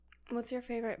What's your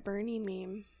favorite Bernie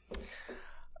meme?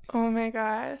 Oh my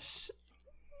gosh.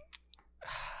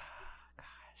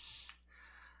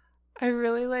 I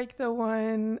really like the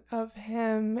one of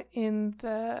him in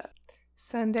the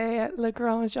Sunday at Le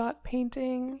Grand Jatte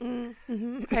painting.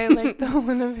 Mm-hmm. I like the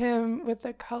one of him with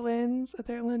the Cullens at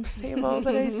their lunch table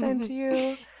that I sent to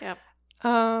you. Yep.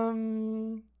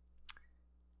 I'll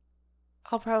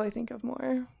probably think of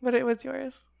more. But what's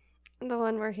yours? The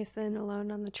one where he's sitting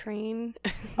alone on the train.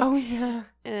 Oh, yeah.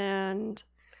 And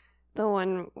the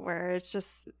one where it's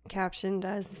just captioned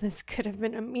as, this could have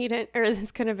been a meeting, or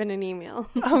this could have been an email.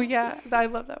 Oh, yeah. I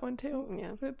love that one, too.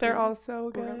 Yeah. They're all so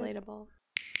good. Relatable.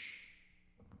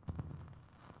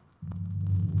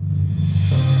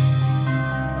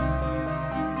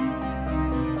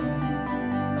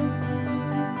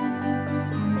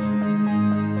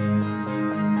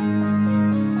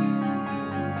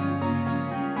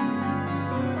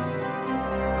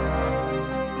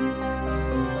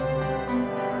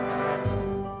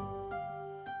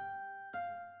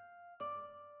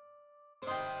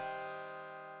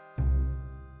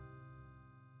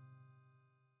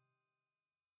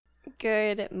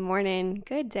 Good morning,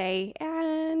 good day,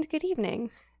 and good evening.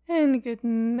 And good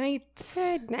night.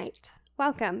 Good night.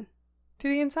 Welcome to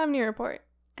the Insomnia Report.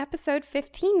 Episode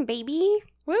 15, baby.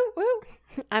 Woo, woo.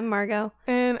 I'm Margot.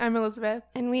 And I'm Elizabeth.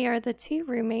 And we are the two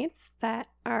roommates that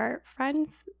are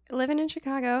friends living in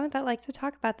Chicago that like to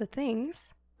talk about the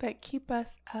things that keep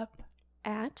us up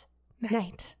at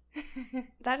night.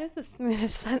 That is the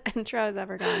smoothest intro has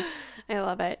ever gone. I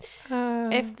love it.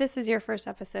 If this is your first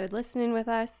episode listening with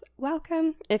us,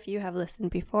 welcome. If you have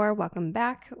listened before, welcome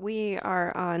back. We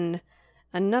are on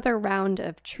another round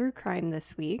of true crime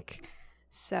this week.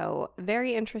 So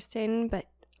very interesting, but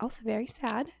also very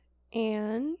sad.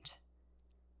 And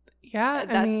yeah,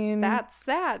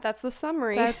 that's the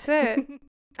summary. That's it.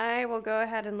 I will go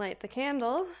ahead and light the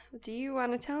candle. Do you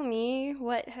want to tell me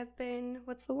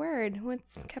what's the word? What's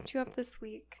kept you up this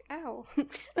week? Ow.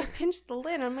 I pinched the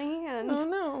lid on my hand. Oh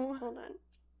no. Hold on.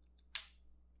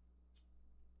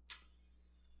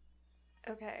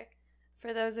 Okay.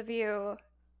 For those of you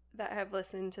that have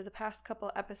listened to the past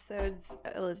couple episodes,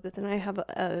 Elizabeth and I have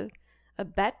a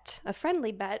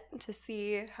friendly bet to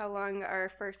see how long our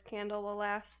first candle will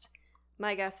last.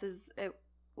 My guess is it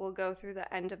will go through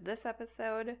the end of this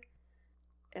episode,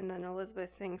 and then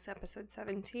Elizabeth thinks episode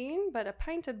 17, but a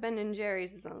pint of Ben &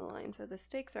 Jerry's is on the line, so the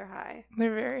stakes are high.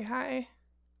 They're very high.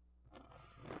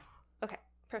 Okay,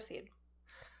 proceed.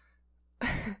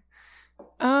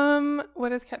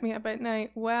 What has kept me up at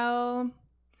night? Well,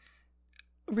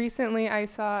 recently I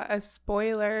saw a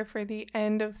spoiler for the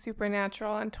end of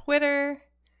Supernatural on Twitter,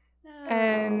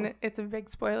 and it's a big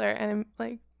spoiler, and I'm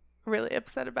like really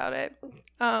upset about it.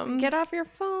 Get off your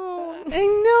phone. I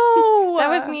know. That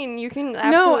was mean. You can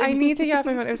absolutely... No, I need to get off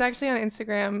my phone. It was actually on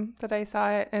Instagram that I saw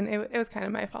it, and it was kind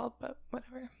of my fault, but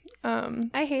whatever.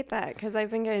 I hate that because I've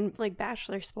been getting like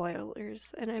Bachelor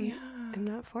spoilers, and I'm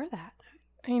not for that.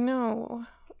 I know.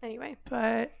 Anyway.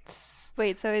 But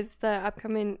wait, so is the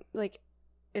upcoming,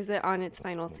 is it on its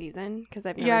final season? Because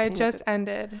I've never seen it just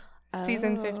ended.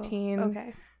 Season 15.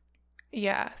 Okay.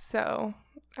 Yeah, so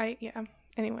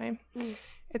anyway.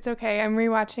 It's okay. I'm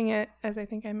rewatching it, as I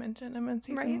think I mentioned. I'm on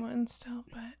season 1 still,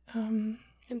 but I'm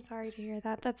sorry to hear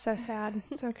that. That's so sad.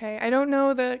 It's okay. I don't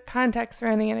know the context for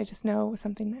any, and I just know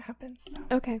something that happens.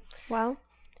 So. Okay. Well,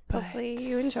 hopefully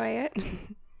you enjoy it.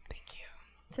 Thank you.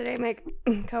 Today, my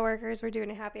coworkers were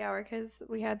doing a happy hour because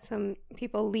we had some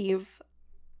people leave.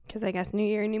 Because I guess new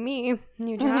year, new me,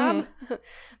 new job.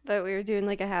 But we were doing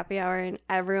like a happy hour, and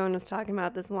everyone was talking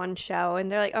about this one show, and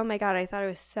they're like, "Oh my god, I thought it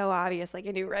was so obvious. Like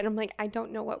I knew right." I'm like, I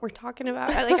don't know what we're talking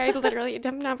about. I literally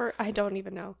I don't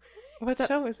even know. What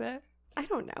show is it? I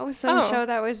don't know. Some show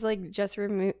that was like just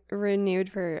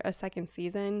renewed for a second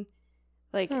season,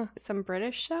 some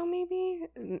British show maybe.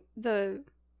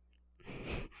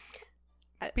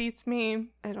 Beats me.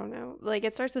 I don't know. Like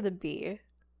it starts with a B,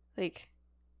 like.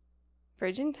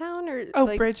 Bridgerton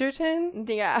or Bridgerton?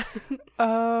 Yeah.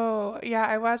 Oh, yeah,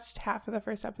 I watched half of the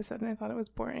first episode and I thought it was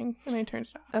boring and I turned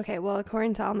it off. Okay, well,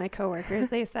 according to all my coworkers,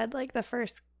 they said like the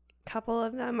first couple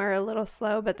of them are a little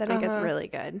slow, but then it gets really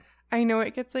good. I know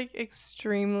it gets like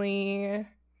extremely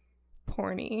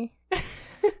porny.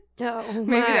 Oh,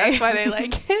 maybe that's why they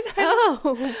like it.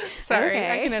 Oh, sorry,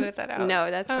 okay. I can edit that out.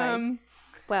 No, that's fine.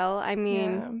 Well, I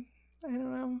mean, yeah,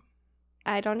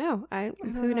 I don't know.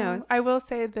 Who knows? I will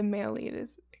say the male lead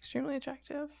is extremely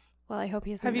attractive. Well, I hope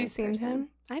he's. Have you seen him?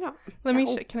 I don't. Let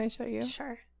me. Can I show you?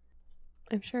 Sure.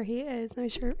 I'm sure he is. I'm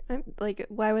sure.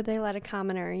 Why would they let a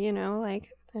commoner? I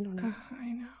don't know.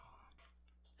 I know.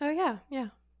 Oh yeah.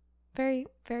 Very,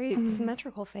 very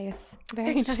symmetrical face.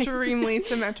 Very extremely nice.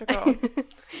 Symmetrical.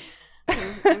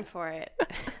 I'm for it.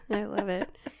 I love it.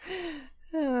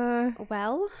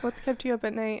 Well, what's kept you up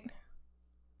at night?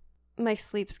 My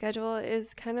sleep schedule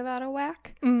is kind of out of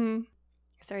whack. Mm-hmm.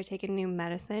 I started taking new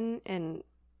medicine, and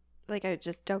like I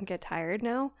just don't get tired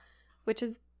now, which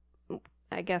is,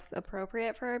 I guess,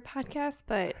 appropriate for a podcast.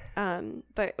 But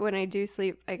when I do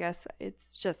sleep, I guess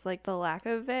it's just like the lack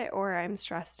of it, or I'm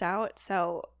stressed out.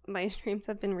 So my dreams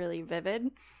have been really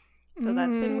vivid. So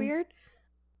that's been weird.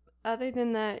 Other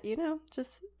than that,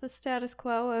 just the status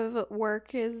quo of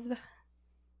work is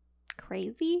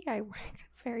crazy. I work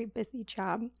a very busy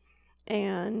job,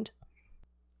 and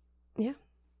yeah,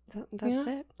 that's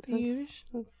it.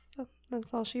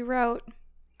 That's all she wrote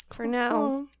for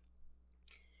now.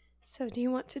 So do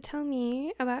you want to tell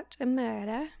me about a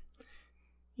murder?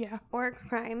 Yeah. Or a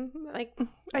crime? Like,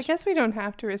 I guess we don't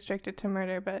have to restrict it to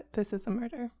murder, but this is a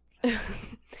murder. So.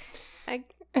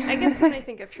 I guess when I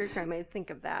think of true crime, I think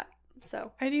of that.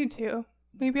 So I do too.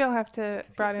 Maybe I'll have to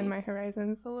broaden my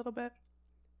horizons a little bit.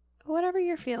 Whatever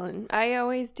you're feeling. I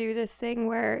always do this thing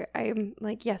where I'm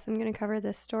like, yes, I'm going to cover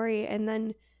this story, and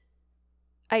then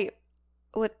I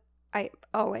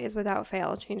always, without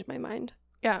fail, change my mind.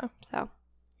 Yeah. So,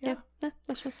 yeah,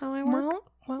 that's just how I work.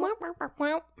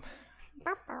 Well.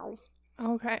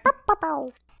 Okay.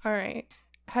 All right.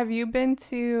 Have you been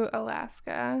to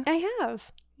Alaska? I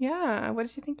have. Yeah. What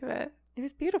did you think of it? It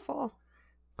was beautiful.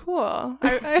 Cool.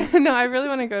 I really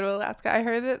want to go to Alaska. I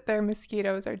heard that their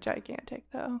mosquitoes are gigantic,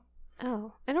 though.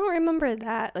 Oh, I don't remember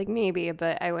that. Like, maybe,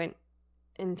 but I went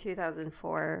in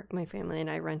 2004. My family and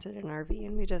I rented an RV,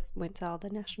 and we just went to all the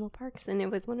national parks, and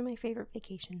it was one of my favorite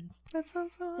vacations. That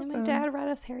sounds so awesome. And my dad read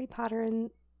us Harry Potter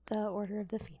and the Order of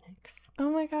the Phoenix.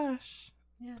 Oh my gosh.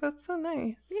 Yeah. That's so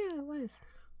nice. Yeah, it was.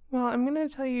 Well, I'm going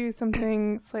to tell you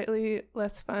something slightly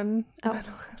less fun about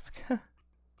Alaska.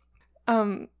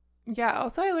 Yeah,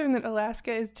 also I learned that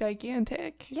Alaska is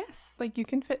gigantic. Yes. Like, you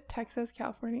can fit Texas,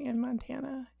 California, and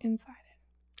Montana inside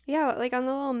it. Yeah, like on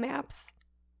the little maps,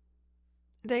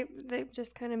 they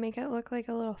just kind of make it look like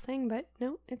a little thing, but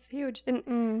no, it's huge.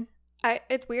 And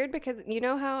it's weird because you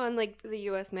know how on like the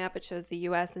U.S. map it shows the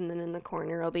U.S. and then in the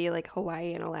corner it'll be like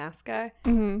Hawaii and Alaska.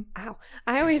 Mm-hmm. Ow.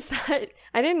 I always thought,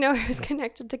 I didn't know it was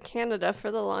connected to Canada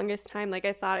for the longest time. Like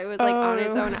I thought it was like on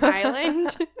its own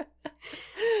island.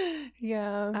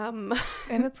 Yeah.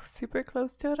 And it's super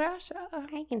close to Russia.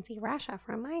 I can see Russia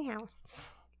from my house.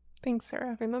 Thanks,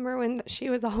 Sarah. Remember when she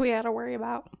was all we had to worry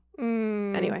about?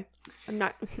 Anyway, I'm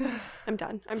done.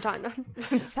 I'm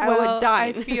so done.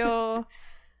 I feel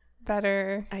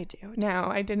better. I do.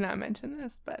 Now, I did not mention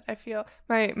this, but I feel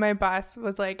my boss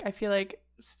was like, I feel like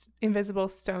invisible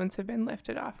stones have been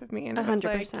lifted off of me. And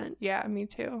 100%. Like, yeah, me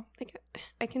too. Like,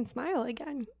 I can smile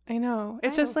again. I know.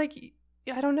 It's just like,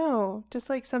 I don't know. Just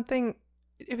like something,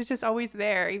 it was just always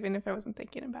there, even if I wasn't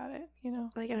thinking about it, you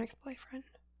know? Like an ex-boyfriend.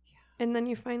 Yeah. And then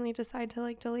you finally decide to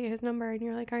like delete his number and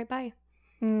you're like, all right, bye.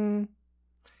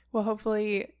 Well,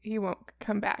 hopefully he won't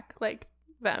come back like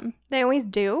them. They always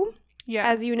do. Yeah.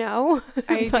 As you know.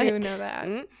 I do know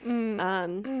that.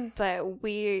 But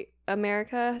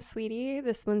America, sweetie,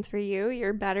 this one's for you.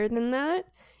 You're better than that.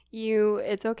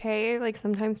 It's okay. Like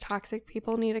sometimes toxic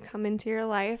people need to come into your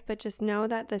life, but just know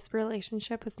that this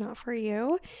relationship is not for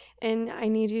you. And I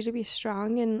need you to be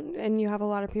strong and you have a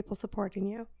lot of people supporting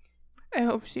you. I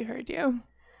hope she heard you.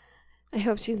 I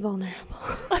hope she's vulnerable.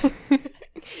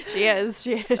 She is.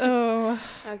 Oh.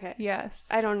 Okay. Yes.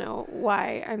 I don't know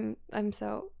why I'm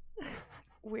so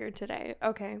weird today.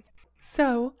 Okay.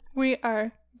 So we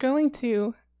are going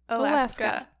to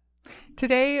Alaska.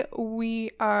 Today we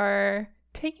are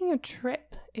taking a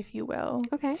trip, if you will,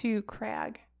 to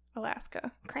Craig,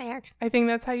 Alaska. Craig. I think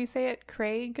that's how you say it.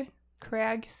 Craig,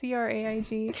 Craig.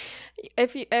 It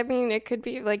could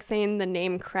be like saying the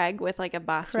name Craig with like a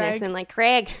Boston accent, like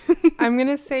Craig. I'm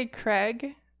gonna say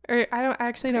Craig, or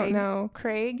I don't know.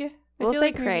 Craig. We'll say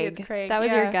like Craig. Craig. That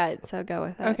was your gut, so go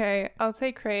with it. Okay, I'll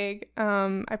say Craig.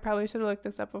 I probably should have looked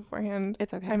this up beforehand.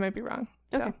 It's okay. I might be wrong.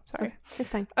 So okay. Sorry. Okay. It's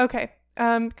fine. Okay.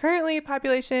 Currently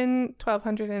population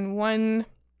 1,201.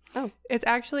 Oh. It's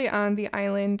actually on the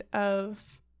island of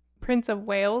Prince of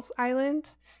Wales Island,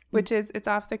 which it's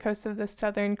off the coast of the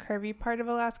southern curvy part of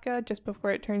Alaska, just before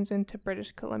it turns into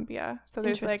British Columbia. So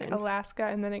there's like Alaska,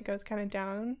 and then it goes kind of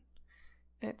down,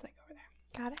 and it's like over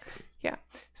there. Got it. Yeah.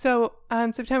 So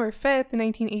on September 5th,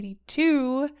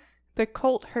 1982, the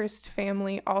Colthurst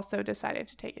family also decided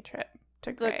to take a trip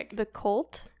to Craig. The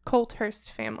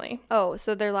Colthurst family. Oh,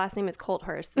 so their last name is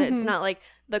Colthurst. Mm-hmm. It's not like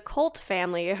the Colt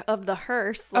family of the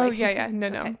Hearst. Like... Oh, yeah. No.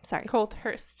 Okay, sorry.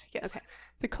 Colthurst, yes. Okay.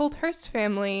 The Colthurst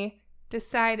family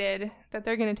decided that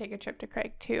they're going to take a trip to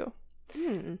Craig too.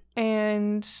 Hmm.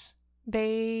 And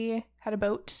they had a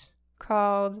boat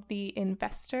called the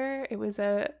Investor. It was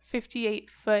a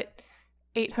 58-foot,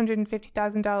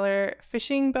 $850,000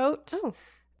 fishing boat. Oh.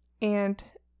 And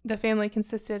the family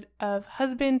consisted of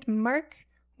husband Mark,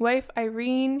 wife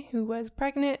Irene, who was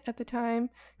pregnant at the time,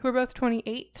 who were both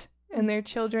 28, and their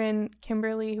children,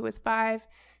 Kimberly, who was 5,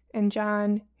 and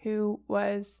John, who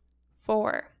was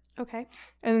 4. Okay.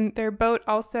 And their boat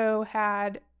also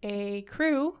had a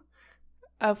crew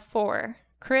of 4.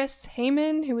 Chris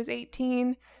Heyman, who was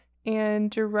 18,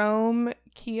 and Jerome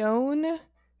Keown,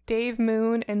 Dave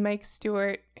Moon, and Mike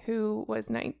Stewart, who was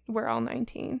were all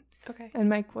 19. Okay. And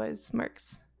Mike was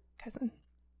Mark's cousin,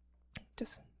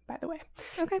 just by the way.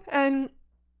 Okay. And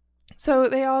so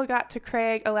they all got to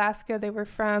Craig, Alaska. They were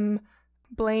from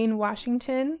Blaine,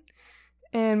 Washington.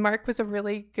 And Mark was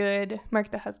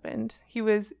Mark the husband, he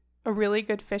was a really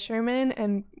good fisherman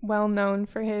and well known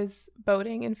for his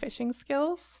boating and fishing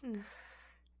skills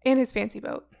and his fancy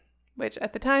boat, which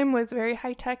at the time was very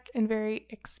high tech and very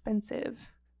expensive.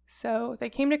 So they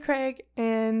came to Craig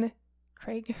and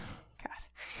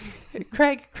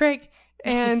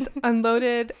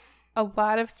unloaded a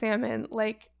lot of salmon,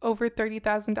 like over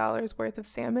 $30,000 worth of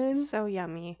salmon. So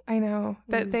yummy. I know,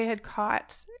 that they had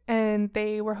caught, and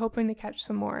they were hoping to catch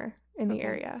some more in the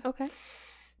area. Okay.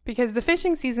 Because the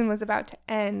fishing season was about to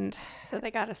end. So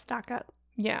they got to stock up.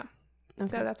 Yeah.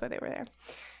 Okay. So that's why they were there.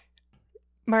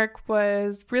 Mark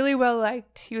was really well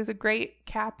liked. He was a great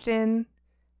captain.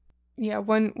 Yeah,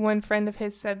 one friend of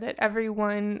his said that every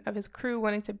one of his crew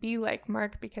wanted to be like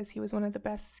Mark because he was one of the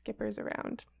best skippers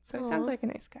around. So he sounds like a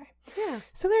nice guy. Yeah.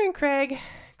 So they're in Craig,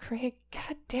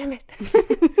 God damn it.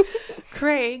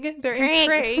 They're in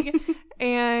Craig,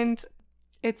 and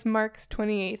it's Mark's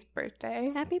 28th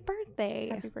birthday. Happy birthday.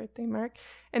 Happy birthday, Mark.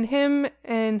 And him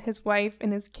and his wife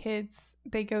and his kids,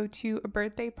 they go to a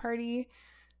birthday party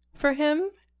for him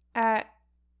at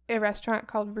a restaurant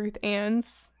called Ruth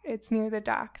Ann's. It's near the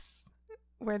docks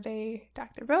where they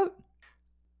dock their boat.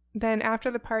 Then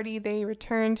after the party, they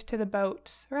returned to the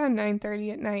boat around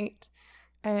 9:30 at night,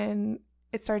 and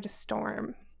it started to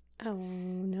storm. Oh,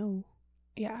 no.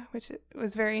 Yeah, which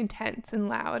was very intense and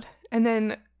loud. And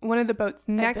then one of the boats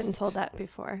next... I've been told that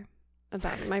before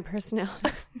about my personality.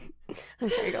 I'm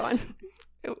sorry, go on.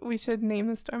 We should name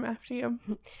the storm after you.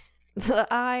 The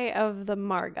Eye of the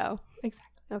Margot. Exactly.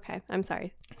 Okay, I'm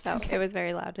sorry. So It was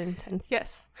very loud and intense.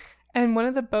 Yes. And one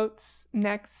of the boats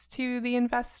next to the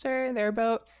Investor, their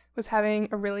boat, was having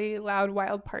a really loud,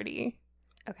 wild party.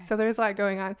 Okay. So there was a lot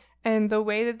going on. And the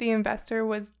way that the Investor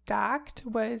was docked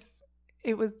was,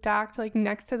 it was docked like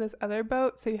next to this other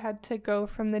boat. So you had to go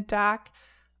from the dock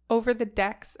over the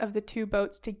decks of the two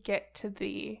boats to get to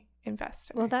the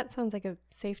Investor. Well, that sounds like a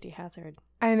safety hazard.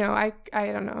 I know. I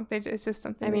don't know. It's just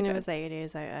something. I mean, it was the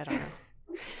 80s. I don't know.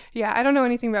 Yeah, I don't know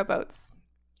anything about boats.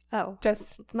 Oh,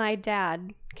 just my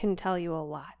dad can tell you a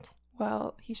lot.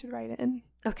 Well, he should write in.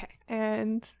 Okay.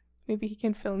 And maybe he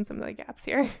can fill in some of the gaps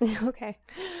here. Okay.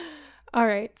 All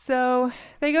right. So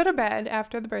they go to bed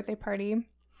after the birthday party.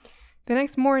 The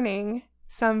next morning,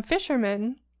 some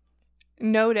fishermen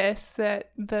notice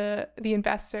that the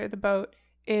Investor, the boat,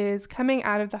 is coming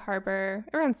out of the harbor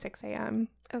around 6 a.m.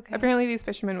 Okay. Apparently, these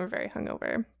fishermen were very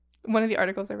hungover. One of the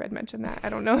articles I read mentioned that. I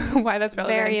don't know why that's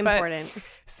relevant. Very important.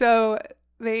 So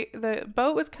the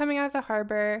boat was coming out of the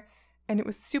harbor, and it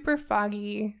was super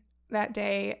foggy that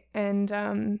day,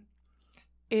 and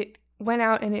it went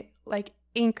out and it like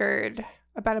anchored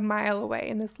about a mile away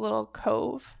in this little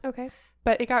cove. Okay.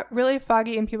 But it got really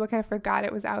foggy, and people kind of forgot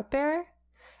it was out there.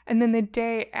 And then the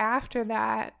day after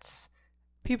that,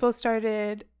 people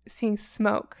started seeing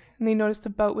smoke, and they noticed the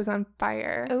boat was on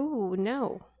fire. Oh,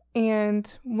 no.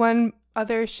 And one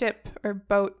other ship or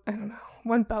boat, I don't know,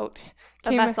 one boat.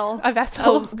 A vessel.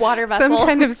 A water vessel. Some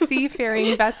kind of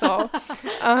seafaring vessel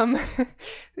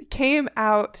came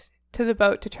out to the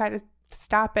boat to try to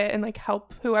stop it and like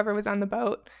help whoever was on the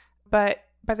boat. But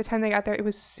by the time they got there, it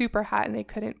was super hot and they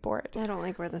couldn't board. I don't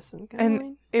like where this is going.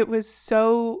 And it was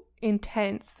so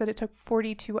intense that it took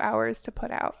 42 hours to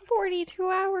put out. 42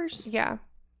 hours? Yeah.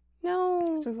 No.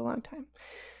 This was a long time.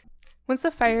 Once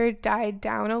the fire died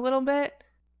down a little bit,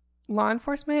 law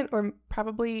enforcement, or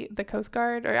probably the Coast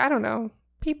Guard, or I don't know,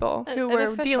 people who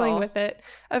were dealing with it,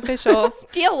 officials,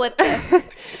 deal with this.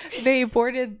 They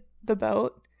boarded the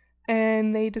boat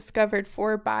and they discovered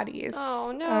 4 bodies.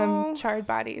 Oh, no. Charred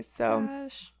bodies. So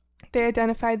Gosh. They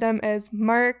identified them as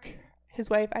Mark, his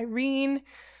wife Irene,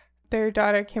 their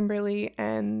daughter Kimberly,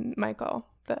 and Michael,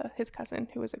 his cousin,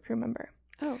 who was a crew member.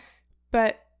 Oh.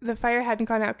 But the fire hadn't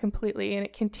gone out completely, and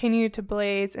it continued to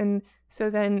blaze, and so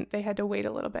then they had to wait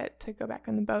a little bit to go back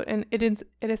on the boat, and it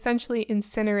essentially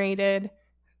incinerated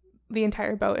the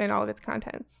entire boat and all of its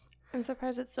contents. I'm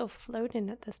surprised it's still floating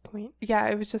at this point. Yeah,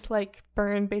 it was just like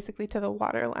burned basically to the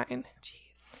waterline.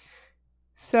 Jeez.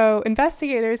 So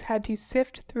investigators had to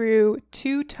sift through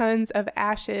 2 tons of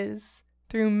ashes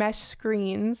through mesh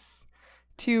screens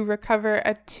to recover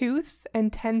a tooth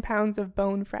and 10 pounds of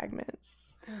bone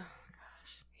fragments. Oh,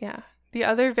 gosh. Yeah. The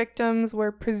other victims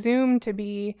were presumed to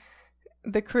be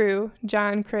the crew,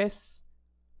 John was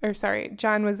their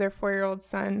 4-year-old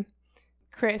son,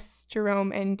 Chris,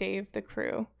 Jerome, and Dave, the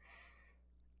crew.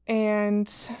 And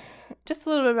just a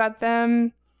little bit about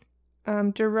them.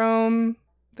 Jerome,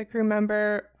 the crew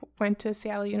member, went to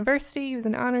Seattle University. He was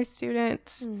an honors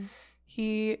student.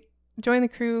 He joined the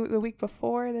crew the week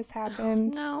before this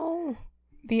happened. No.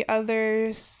 The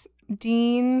others,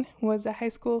 Dean was a high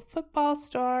school football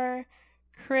star.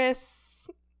 Chris,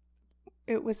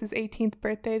 it was his 18th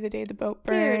birthday the day the boat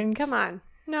burned. Dude, come on.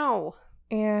 No.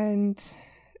 And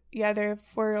their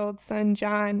 4-year-old son,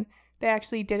 John, they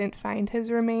actually didn't find his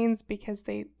remains because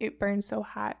it burned so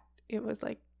hot. It was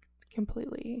like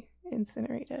completely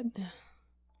incinerated.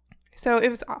 So it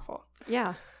was awful.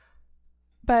 Yeah.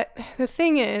 But the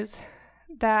thing is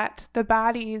that the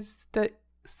bodies, the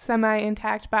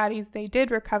semi-intact bodies they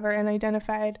did recover and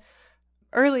identified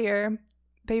earlier,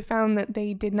 they found that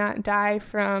they did not die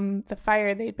from the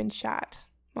fire. They'd been shot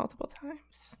multiple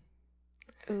times.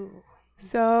 Ooh.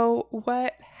 So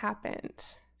what happened?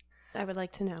 I would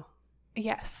like to know.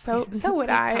 Yes, so would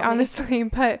I, honestly.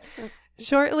 But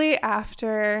shortly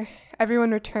after,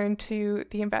 everyone returned to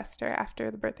the Investor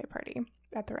after the birthday party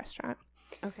at the restaurant.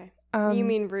 Okay. You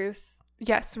mean Ruth?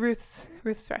 Yes, Ruth's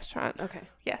restaurant. Okay.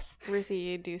 Yes.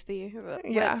 Ruthie Doothy. What's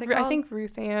it called? I think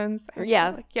Ruth Ann's.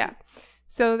 Yeah. Yeah.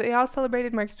 So they all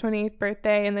celebrated Mark's 28th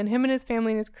birthday, and then him and his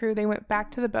family and his crew, they went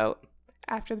back to the boat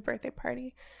after the birthday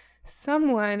party.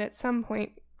 Someone at some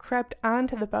point crept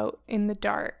onto the boat in the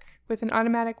dark with an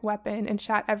automatic weapon and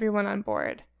shot everyone on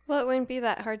board. Well, it wouldn't be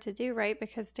that hard to do, right?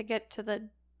 Because to get to the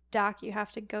dock, you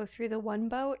have to go through the one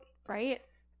boat, right?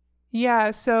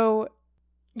 Yeah, so,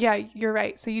 you're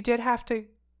right. So you did have to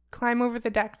climb over the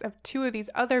decks of 2 of these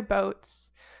other boats,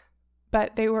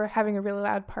 but they were having a really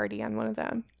loud party on one of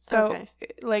them. So,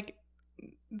 they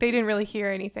didn't really hear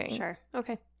anything. Sure.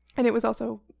 Okay. And it was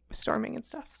also storming and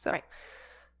stuff. So, right.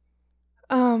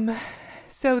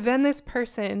 So then this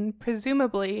person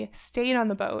presumably stayed on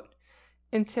the boat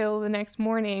until the next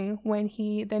morning when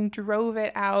he then drove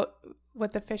it out,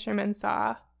 what the fishermen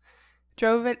saw,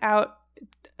 drove it out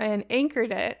and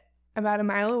anchored it about a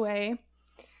mile away,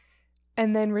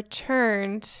 and then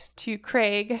returned to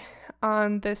Craig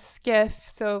on the skiff,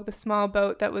 so the small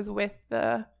boat that was with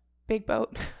the big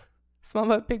boat,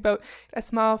 a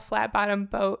small flat-bottom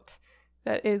boat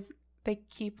that they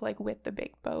keep like with the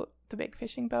big boat. The big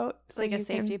fishing boat. It's like a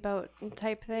safety boat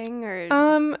type thing, or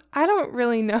I don't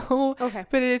really know. Okay.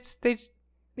 But there's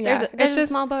just a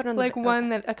small boat on the like one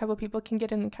that a couple people can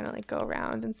get in and kind of like go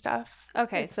around and stuff.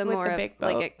 Okay, so more of big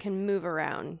boat. Like it can move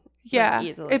around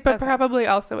easily. But probably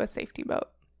also a safety boat.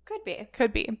 Could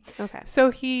be. Okay.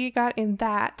 So he got in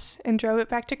that and drove it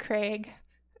back to Craig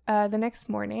the next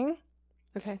morning.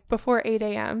 Okay. Before 8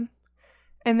 a.m.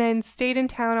 and then stayed in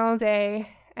town all day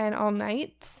and all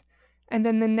night. And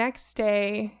then the next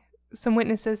day, some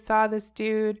witnesses saw this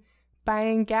dude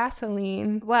buying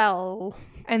gasoline. Well.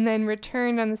 And then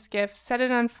returned on the skiff, set it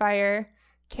on fire,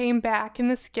 came back in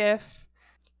the skiff,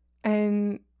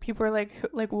 and people were like,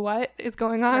 what is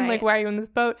going on? Right. Like, why are you in this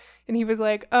boat? And he was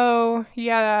like, oh,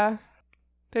 yeah,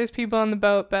 there's people on the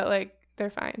boat, but, like, they're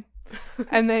fine.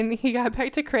 And then he got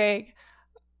back to Craig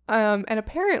and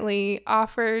apparently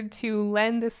offered to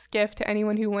lend the skiff to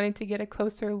anyone who wanted to get a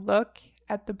closer look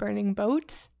at the burning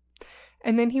boat,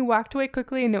 and then he walked away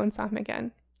quickly and no one saw him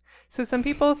again. So some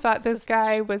people thought this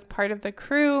guy was part of the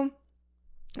crew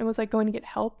and was like going to get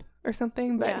help or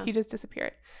something, but he just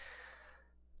disappeared.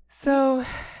 So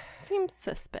seems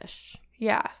suspicious.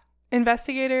 Yeah.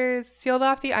 Investigators sealed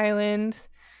off the island.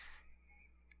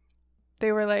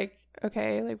 They were like,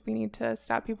 okay, like we need to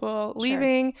stop people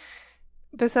leaving. Sure.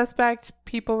 The suspect,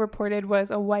 people reported,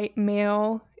 was a white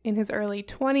male in his early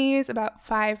 20s, about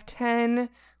 5'10",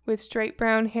 with straight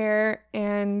brown hair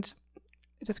and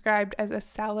described as a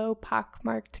sallow,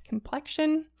 pockmarked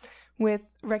complexion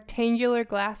with rectangular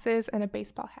glasses and a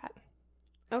baseball hat.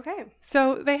 Okay.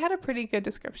 So they had a pretty good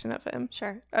description of him.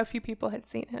 Sure. A few people had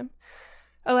seen him.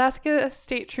 Alaska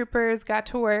State Troopers got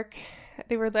to work.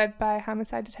 They were led by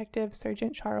homicide detective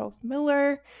Sergeant Charles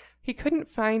Miller. He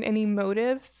couldn't find any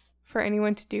motives for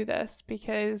anyone to do this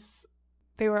because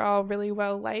they were all really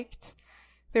well liked.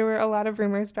 There were a lot of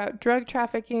rumors about drug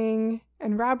trafficking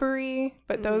and robbery,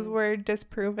 but those were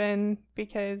disproven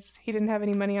because he didn't have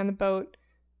any money on the boat,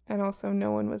 and also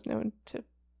no one was known to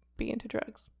be into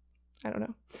drugs. I don't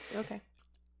know. Okay.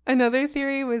 Another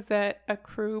theory was that a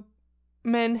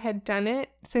crewman had done it,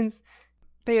 since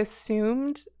they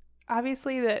assumed,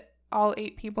 obviously, that all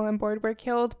 8 people on board were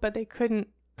killed, but they couldn't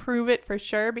prove it for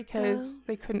sure because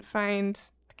they couldn't find,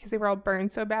 because they were all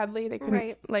burned so badly, they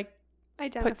couldn't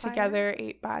put together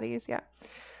 8 bodies. Yeah.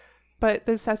 But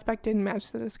the suspect didn't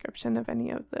match the description of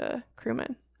any of the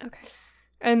crewmen. Okay.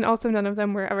 And also none of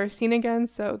them were ever seen again,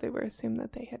 so they were assumed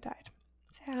that they had died.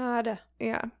 Sad.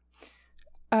 Yeah.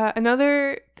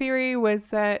 Another theory was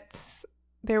that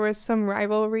there was some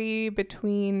rivalry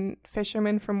between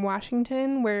fishermen from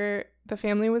Washington, where the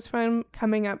family was from,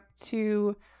 coming up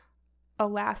to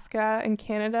Alaska and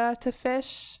Canada to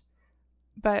fish.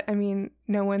 But, I mean,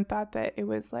 no one thought that it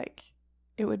was like,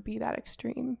 it would be that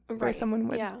extreme where someone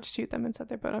would shoot them and set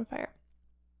their boat on fire.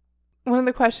 One of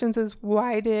the questions is,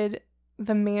 why did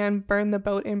the man burn the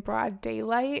boat in broad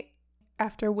daylight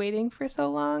after waiting for so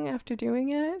long after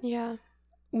doing it? Yeah.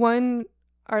 One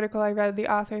article I read, the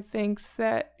author thinks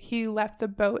that he left the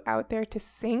boat out there to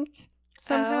sink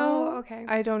somehow. Oh, okay.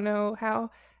 I don't know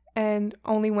how, and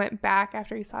only went back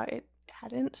after he saw it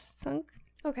hadn't sunk.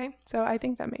 Okay. So I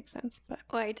think that makes sense. But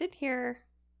well, I did hear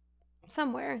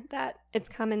somewhere that it's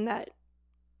common that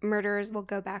murderers will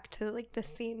go back to like the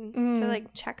scene to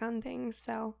like check on things.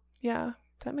 So yeah,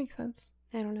 that makes sense.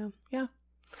 I don't know. Yeah.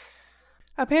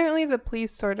 Apparently the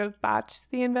police sort of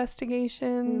botched the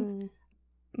investigation.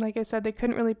 Like I said, they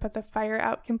couldn't really put the fire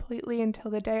out completely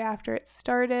until the day after it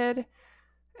started.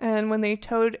 And when they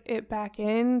towed it back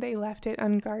in, they left it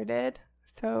unguarded.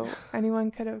 So anyone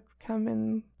could have come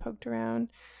and poked around.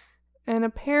 And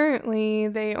apparently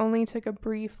they only took a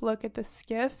brief look at the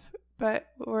skiff, but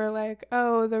were like,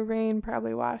 oh, the rain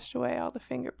probably washed away all the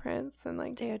fingerprints, and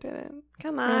like didn't.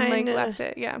 Come on. And like left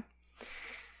it, yeah.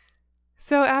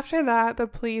 So after that, the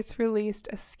police released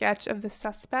a sketch of the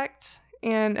suspect,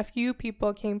 and a few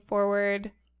people came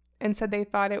forward and said they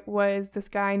thought it was this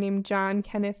guy named John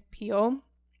Kenneth Peel.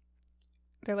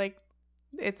 They're like,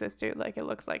 it's this dude, like it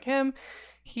looks like him.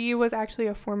 He was actually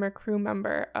a former crew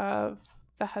member of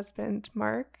the husband,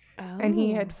 Mark, and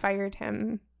he had fired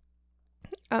him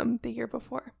the year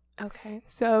before. Okay.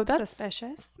 So that's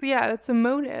suspicious. Yeah, that's a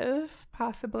motive,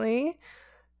 possibly.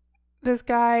 This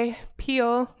guy,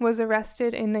 Peel, was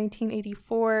arrested in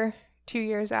 1984, 2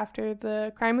 years after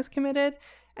the crime was committed,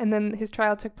 and then his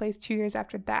trial took place 2 years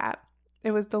after that.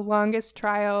 It was the longest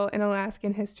trial in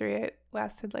Alaskan history. It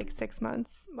lasted like 6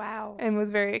 months. Wow. And was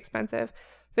very expensive.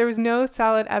 There was no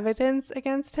solid evidence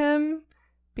against him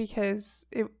because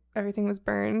everything was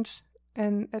burned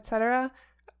and etc.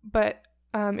 But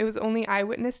it was only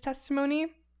eyewitness testimony.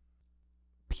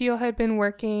 Peel had been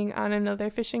working on another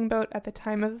fishing boat at the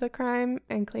time of the crime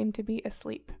and claimed to be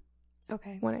asleep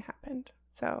when it happened.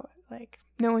 So, like,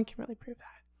 no one can really prove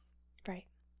that. Right.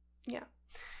 Yeah.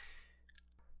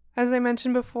 As I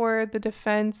mentioned before, the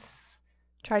defense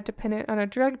tried to pin it on a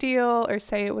drug deal or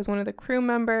say it was one of the crew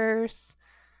members.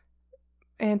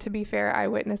 And to be fair,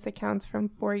 eyewitness accounts from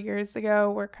 4 years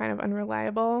ago were kind of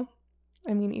unreliable.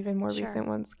 I mean, even more recent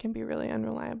ones can be really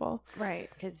unreliable. Right,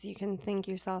 because you can think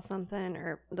you saw something,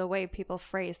 or the way people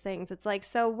phrase things. It's like,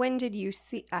 so when did you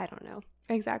see? I don't know.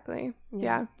 Exactly.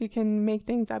 Yeah. You can make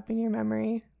things up in your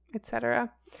memory,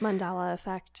 etc. Mandela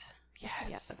effect. Yes.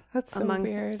 Yeah. That's so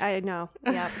weird. I know.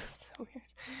 Yeah. So weird.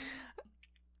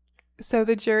 So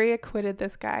the jury acquitted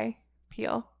this guy,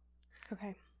 Peel.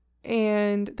 Okay.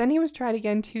 And then he was tried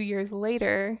again 2 years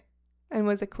later and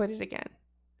was acquitted again.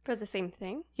 For the same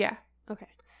thing? Yeah. Okay.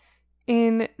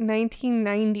 In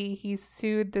 1990, he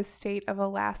sued the state of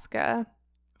Alaska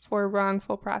for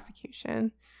wrongful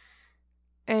prosecution.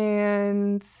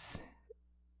 And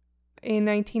in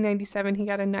 1997, he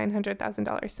got a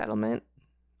 $900,000 settlement,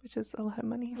 which is a lot of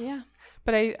money. Yeah.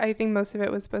 But I think most of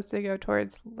it was supposed to go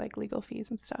towards like legal fees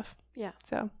and stuff. Yeah.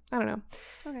 So I don't know.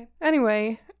 Okay.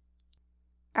 Anyway,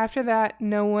 after that,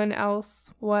 no one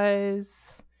else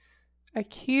was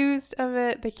accused of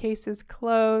it. The case is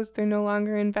closed. They're no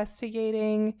longer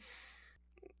investigating.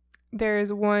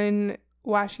 There's one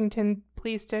Washington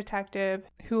police detective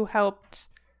who helped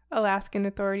Alaskan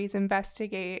authorities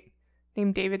investigate,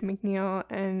 named David McNeil,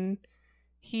 and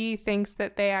he thinks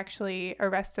that they actually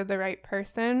arrested the right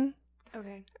person.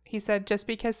 Okay. He said just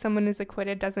because someone is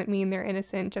acquitted doesn't mean they're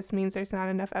innocent, just means there's not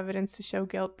enough evidence to show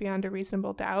guilt beyond a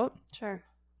reasonable doubt. Sure.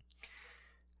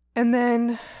 And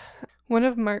then one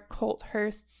of Mark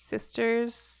Colthurst's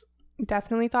sisters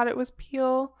definitely thought it was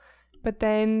Peel, but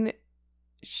then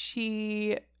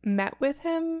she met with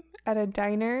him at a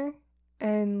diner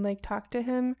and like talked to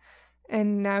him.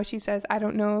 And now she says, I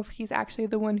don't know if he's actually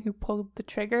the one who pulled the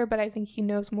trigger, but I think he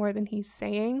knows more than he's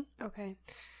saying. Okay.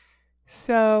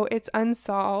 So it's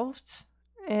unsolved.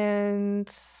 And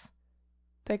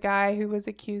the guy who was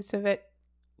accused of it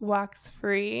walks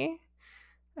free.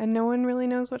 And no one really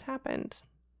knows what happened.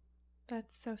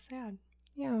 That's so sad.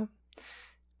 Yeah.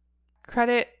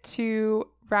 Credit to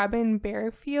Robin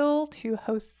Barefield, who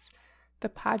hosts the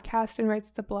podcast and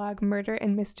writes the blog Murder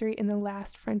and Mystery in the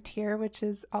Last Frontier, which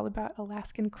is all about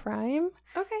Alaskan crime.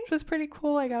 Okay. Which was pretty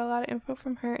cool. I got a lot of info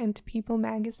from her and to People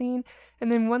magazine.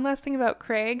 And then one last thing about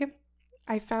Craig.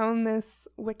 I found this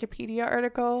Wikipedia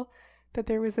article that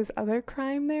there was this other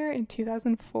crime there in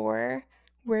 2004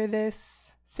 where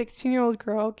this 16-year-old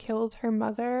girl killed her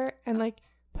mother and like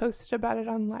posted about it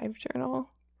on LiveJournal.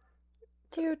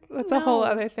 Dude, that's a whole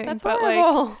other thing. That's but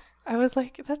horrible. Like, I was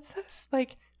like, that's so,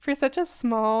 like, for such a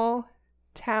small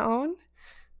town,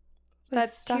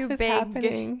 that's too big.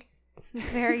 Happening.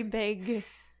 Very big.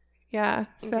 Yeah.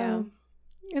 So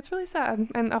it's really sad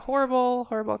and a horrible,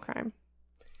 horrible crime.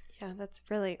 Yeah, that's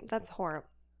horrible.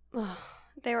 Ugh,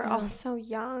 they were all so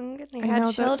young. They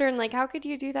had children. Like, how could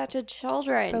you do that to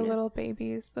children? The little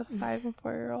babies, the 5 and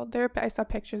 4-year-old. I saw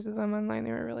pictures of them online.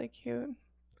 They were really cute.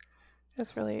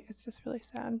 It's just really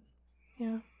sad.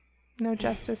 Yeah. No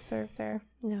justice served there.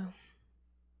 No.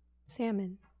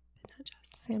 Salmon, but not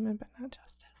justice. Salmon, but not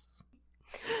justice.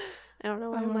 I don't know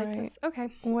why I'm like this.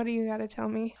 Okay. What do you got to tell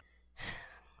me?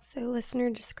 So, listener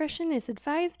discretion is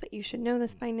advised, but you should know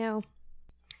this by now.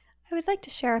 I would like to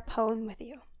share a poem with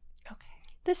you. Okay.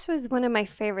 This was one of my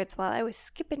favorites while I was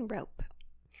skipping rope.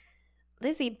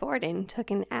 Lizzie Borden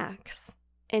took an axe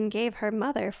and gave her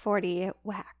mother 40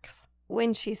 whacks.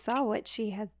 When she saw what she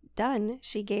had done,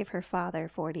 she gave her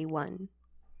father 41.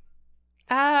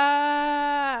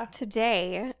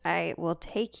 Today, I will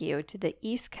take you to the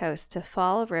East Coast to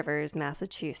Fall Rivers,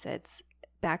 Massachusetts,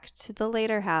 back to the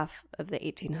later half of the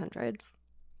 1800s.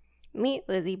 Meet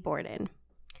Lizzie Borden,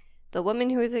 the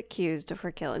woman who was accused of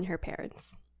killing her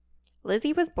parents.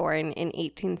 Lizzie was born in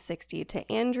 1860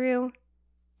 to Andrew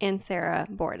and Sarah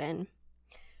Borden.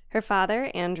 Her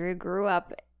father, Andrew, grew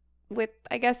up with,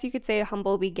 I guess you could say,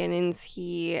 humble beginnings.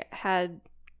 He had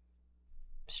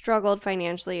struggled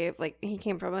financially. Like, he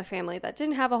came from a family that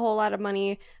didn't have a whole lot of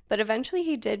money, but eventually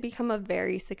he did become a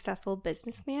very successful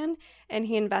businessman, and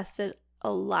he invested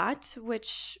a lot,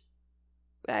 which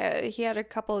he had a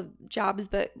couple of jobs,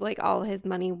 but like all his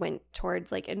money went towards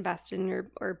like investing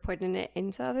or putting it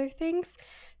into other things.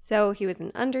 So he was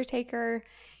an undertaker.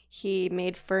 He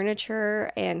made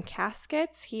furniture and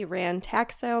caskets. He ran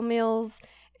textile mills.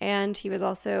 And he was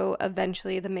also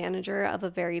eventually the manager of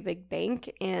a very big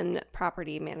bank and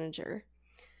property manager.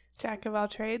 Jack of all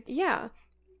trades? Yeah.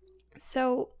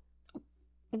 So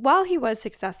while he was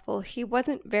successful, he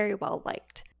wasn't very well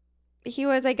liked. He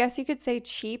was, I guess you could say,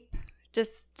 cheap,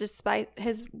 just despite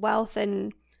his wealth.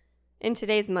 And in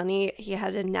today's money, he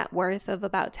had a net worth of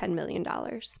about $10 million.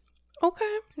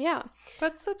 Okay. Yeah.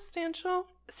 That's substantial.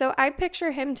 So I picture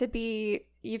him to be,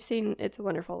 you've seen It's a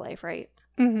Wonderful Life, right?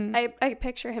 Mm-hmm. I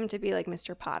picture him to be like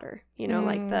Mr. Potter, you know,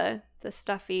 like the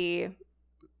stuffy,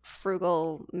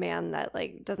 frugal man that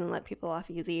like doesn't let people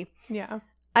off easy. Yeah.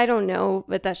 I don't know,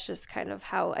 but that's just kind of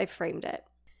how I framed it.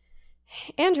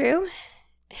 Andrew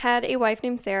had a wife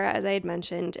named Sarah, as I had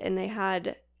mentioned, and they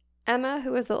had Emma,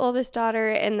 who was the oldest daughter,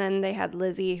 and then they had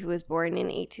Lizzie, who was born in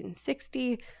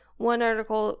 1860. One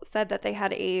article said that they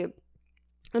had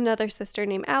another sister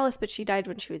named Alice, but she died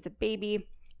when she was a baby,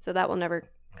 so that will never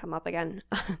come up again.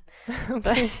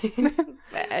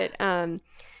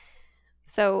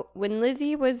 So when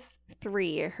Lizzie was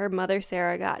 3, her mother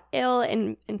Sarah got ill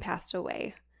and passed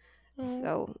away.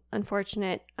 So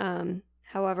unfortunate.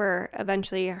 However,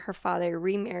 eventually her father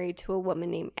remarried to a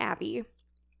woman named Abby.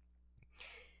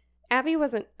 Abby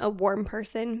wasn't a warm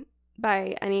person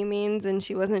by any means, and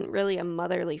she wasn't really a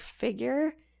motherly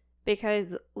figure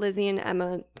because Lizzie and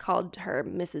Emma called her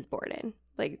Mrs. Borden.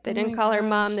 Like, they didn't call her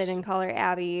mom, they didn't call her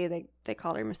Abby, they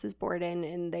called her Mrs. Borden,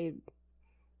 and they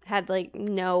had, like,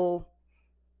 no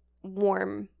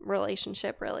warm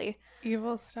relationship, really.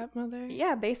 Evil stepmother?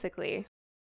 Yeah, basically.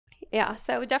 Yeah,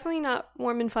 so definitely not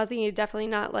warm and fuzzy, definitely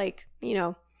not, like, you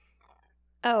know,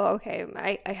 oh, okay,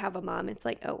 I have a mom. It's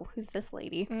like, oh, who's this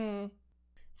lady?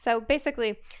 So,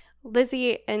 basically,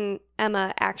 Lizzie and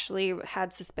Emma actually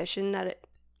had suspicion that,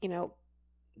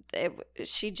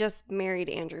 she just married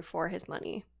Andrew for his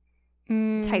money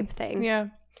type thing. Yeah.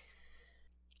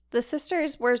 The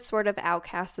sisters were sort of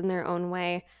outcasts in their own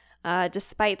way.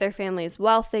 Despite their family's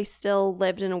wealth, they still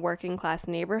lived in a working class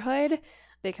neighborhood.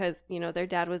 because, you know, their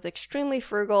dad was extremely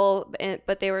frugal,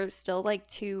 but they were still like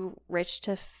too rich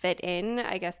to fit in,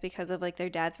 I guess, because of like their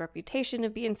dad's reputation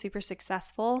of being super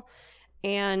successful.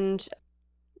 And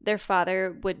their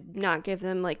father would not give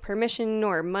them like permission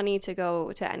or money to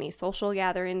go to any social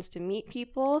gatherings to meet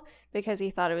people because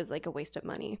he thought it was like a waste of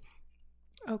money.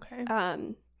 Okay.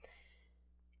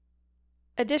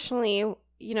 Additionally,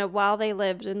 you know, while they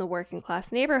lived in the working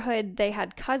class neighborhood, they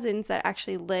had cousins that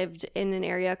actually lived in an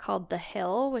area called the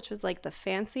Hill, which was like the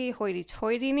fancy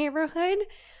hoity-toity neighborhood.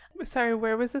 Sorry,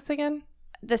 where was this again?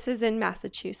 This is in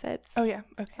Massachusetts. Oh, yeah.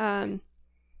 Okay.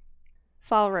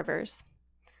 Fall Rivers.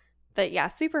 But yeah,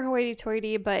 super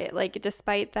hoity-toity, but like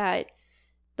despite that,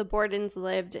 the Bordens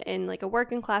lived in like a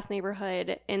working class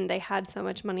neighborhood and they had so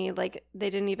much money, like they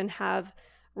didn't even have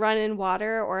running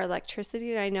water or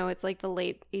electricity. I know it's like the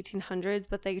late 1800s,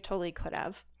 but they totally could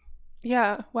have.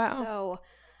 Yeah, wow.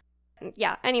 So,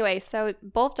 yeah, anyway, so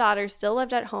both daughters still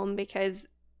lived at home because,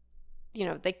 you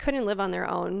know, they couldn't live on their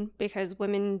own because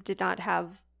women did not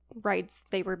have rights.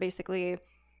 They were basically,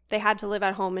 they had to live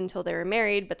at home until they were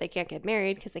married, but they can't get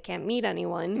married because they can't meet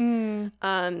anyone.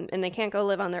 And they can't go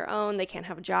live on their own. They can't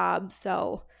have jobs.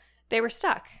 So they were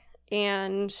stuck.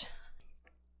 And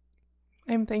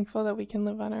I'm thankful that we can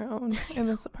live on our own in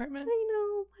this apartment. I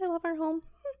know. I love our home.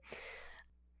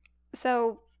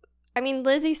 So, I mean,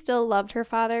 Lizzie still loved her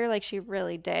father, like she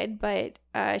really did, but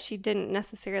she didn't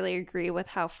necessarily agree with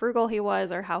how frugal he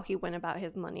was or how he went about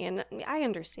his money, and I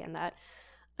understand that.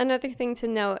 Another thing to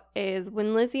note is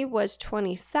when Lizzie was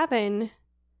 27,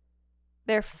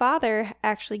 their father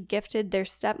actually gifted their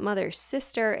stepmother's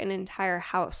sister an entire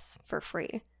house for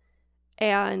free,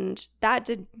 and that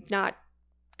did not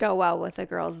go well with the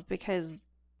girls because,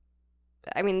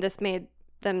 I mean, this made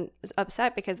them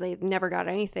upset because they never got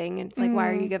anything. And it's like, why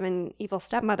are you giving evil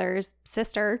stepmother's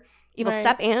sister, evil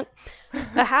step aunt,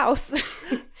 a house?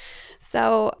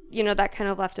 So, you know, that kind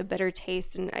of left a bitter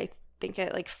taste. And I think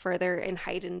it like further and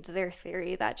heightened their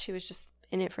theory that she was just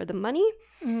in it for the money.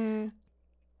 To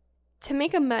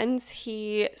make amends,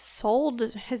 he sold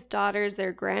his daughters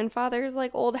their grandfather's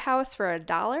like old house for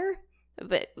 $1.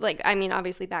 But like, I mean,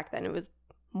 obviously back then it was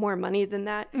more money than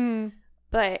that.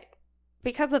 But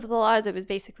because of the laws, it was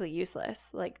basically useless.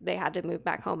 Like, they had to move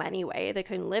back home anyway. They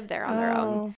couldn't live there on their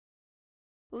own.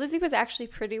 Lizzie was actually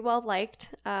pretty well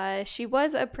liked. She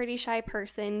was a pretty shy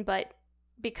person, but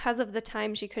because of the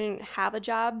time, she couldn't have a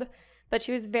job. But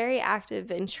she was very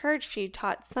active in church. She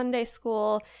taught Sunday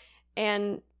school.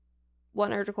 And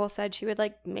one article said she would,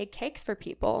 like, make cakes for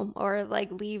people or,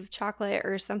 like, leave chocolate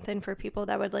or something for people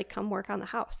that would, like, come work on the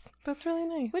house. That's really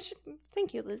nice. Which,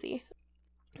 thank you, Lizzie.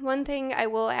 One thing I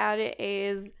will add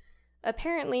is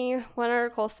apparently one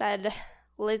article said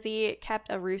Lizzie kept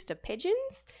a roost of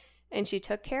pigeons and she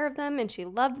took care of them and she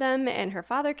loved them, and her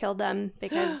father killed them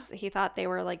because he thought they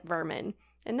were like vermin.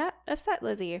 And that upset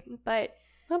Lizzie. But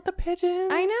not the pigeons.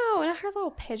 I know, not her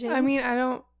little pigeons. I mean, I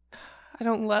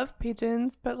don't love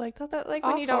pigeons, but like that's like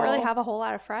awful. when you don't really have a whole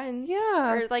lot of friends.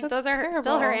 Yeah. Or like those are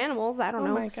still her animals. I don't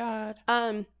know. Oh my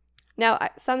God. Now,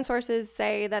 some sources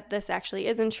say that this actually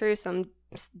isn't true. Some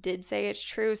did say it's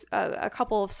true. A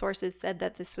couple of sources said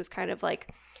that this was kind of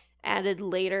like added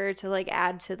later to like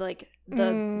add to like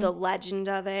the legend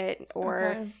of it,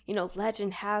 or you know,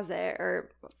 legend has it,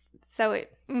 or so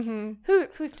it.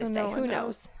 Who's to say? Who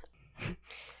knows?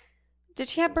 Did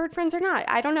she have bird friends or not?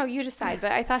 I don't know. You decide.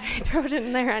 But I thought I'd throw it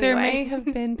in there anyway. There may have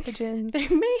been pigeons. There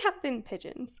may have been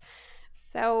pigeons.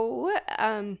 So,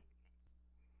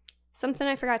 something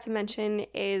I forgot to mention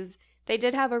is they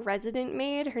did have a resident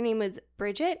maid. Her name was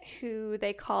Bridget, who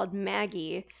they called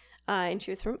Maggie, and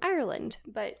she was from Ireland.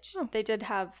 But they did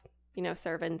have, you know,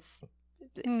 servants.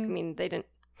 I mean, they didn't.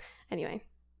 Anyway,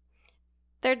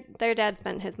 their dad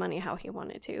spent his money how he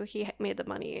wanted to. He made the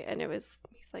money, and he's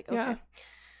like, okay. Yeah.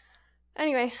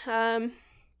 Anyway,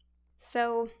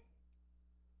 so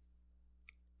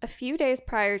a few days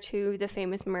prior to the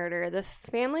famous murder, the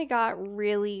family got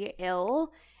really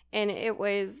ill, and it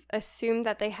was assumed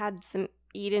that they had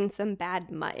eaten some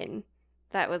bad mutton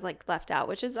that was like left out,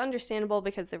 which is understandable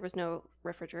because there was no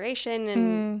refrigeration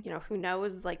and, you know, who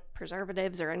knows, like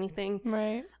preservatives or anything.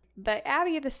 Right. But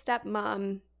Abby, the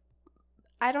stepmom,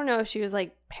 I don't know if she was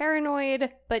like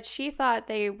paranoid, but she thought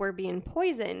they were being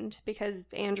poisoned because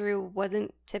Andrew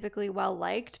wasn't typically well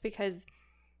liked because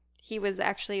he was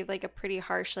actually like a pretty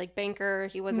harsh like banker.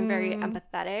 He wasn't very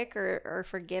empathetic or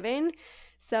forgiving.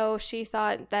 So she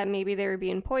thought that maybe they were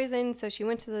being poisoned. So she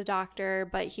went to the doctor,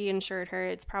 but he assured her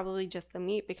it's probably just the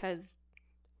meat because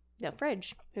no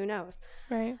fridge. Who knows?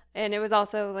 Right. And it was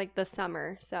also like the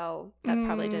summer. So that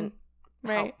probably didn't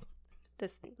help. Right.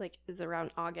 This like is around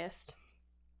August.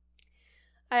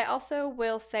 I also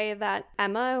will say that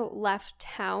Emma left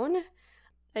town.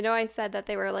 I know I said that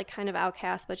they were like kind of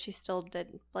outcasts, but she still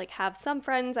did like have some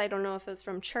friends. I don't know if it was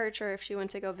from church or if she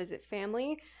went to go visit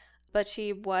family, but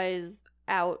she was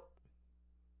out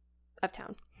of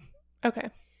town. Okay.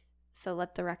 So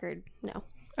let the record know.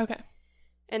 Okay.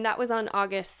 And that was on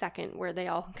August 2nd, where they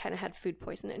all kind of had food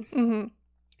poisoning. Mm-hmm.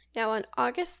 Now, on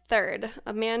August 3rd,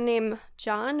 a man named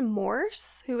John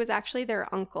Morse, who was actually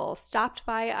their uncle, stopped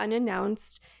by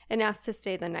unannounced and asked to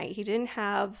stay the night. He didn't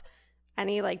have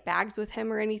any, like, bags with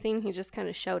him or anything. He just kind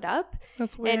of showed up.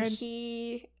 That's weird. And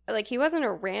he wasn't a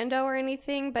rando or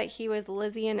anything, but he was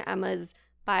Lizzie and Emma's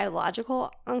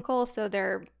biological uncle, so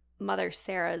their mother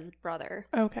Sarah's brother.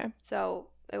 Okay. So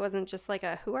it wasn't just like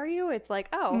a, who are you? It's like,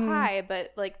 oh, hi.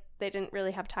 But, like, they didn't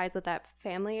really have ties with that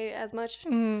family as much.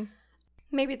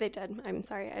 Maybe they did. I'm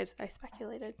sorry. I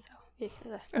speculated. So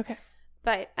yeah. Okay.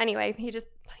 But anyway,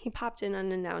 he popped in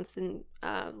unannounced, and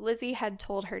Lizzie had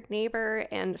told her neighbor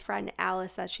and friend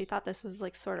Alice that she thought this was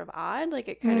like sort of odd. Like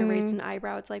it kind of raised an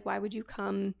eyebrow. It's like, why would you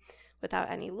come without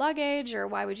any luggage, or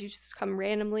why would you just come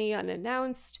randomly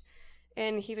unannounced?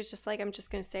 And he was just like, I'm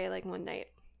just gonna stay like one night.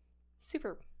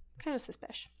 Super kind of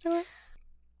suspicious. Okay.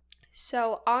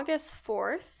 So August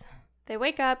 4th, they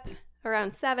wake up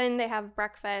around 7. They have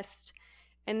breakfast,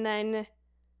 and then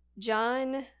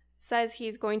John says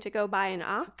he's going to go buy an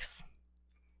ox.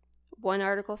 One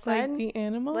article said. Like the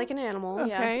animal? Like an animal,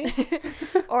 okay.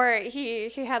 Yeah. Or he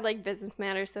had like business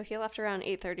matters, so he left around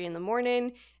 8:30 in the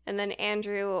morning, and then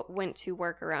Andrew went to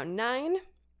work around 9.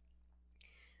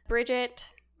 Bridget,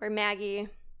 or Maggie,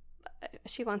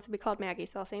 she wants to be called Maggie,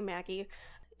 so I'll say Maggie,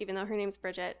 even though her name's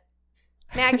Bridget.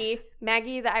 Maggie,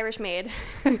 the Irish maid,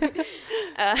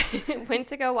 went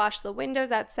to go wash the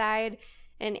windows outside,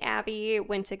 and Abby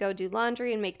went to go do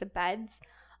laundry and make the beds.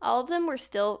 All of them were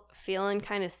still feeling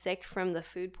kind of sick from the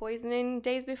food poisoning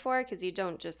days before, because you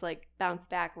don't just like bounce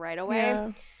back right away.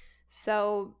 Yeah.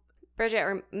 So Bridget,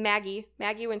 or Maggie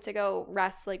went to go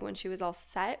rest like when she was all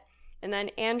set. And then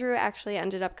Andrew actually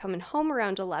ended up coming home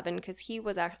around 11 because he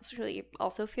was actually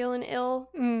also feeling ill.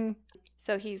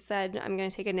 So he said, I'm going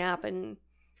to take a nap and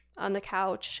on the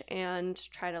couch and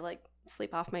try to like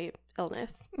sleep off my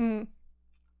illness.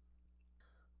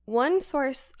 One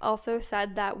source also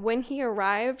said that when he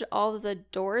arrived, all of the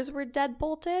doors were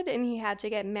deadbolted and he had to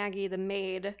get Maggie the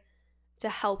maid to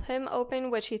help him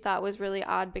open, which he thought was really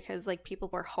odd because like people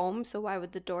were home. So why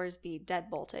would the doors be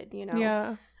deadbolted, you know?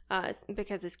 Yeah.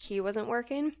 Because his key wasn't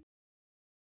working.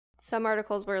 Some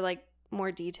articles were like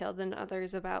more detailed than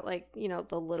others about like, you know,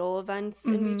 the little events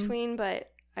in between, but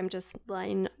I'm just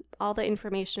laying all the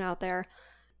information out there.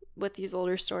 With these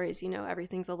older stories, you know,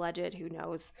 everything's alleged, who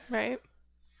knows. Right.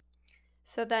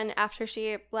 So then after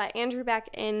she let Andrew back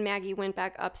in, Maggie went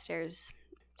back upstairs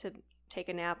to take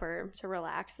a nap or to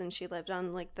relax, and she lived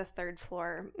on like the 3rd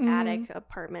floor attic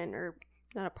apartment, or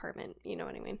not apartment, you know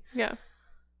what I mean. Yeah.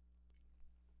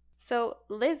 So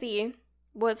Lizzie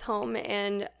was home,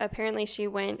 and apparently she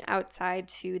went outside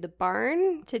to the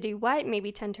barn to do what?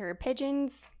 Maybe tend to her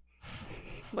pigeons.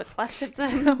 What's left of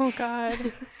them. Oh,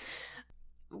 God.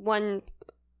 One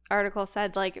article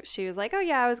said, like, she was like, oh,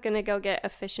 yeah, I was going to go get a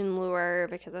fishing lure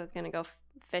because I was going to go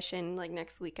fishing, like,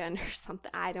 next weekend or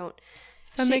something. I don't.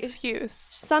 Some excuse.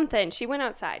 Something. She went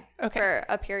outside for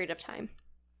a period of time.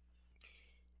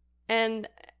 And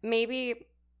maybe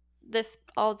this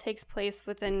all takes place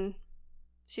within,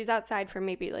 she's outside for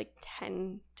maybe like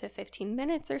 10 to 15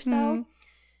 minutes or so,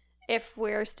 if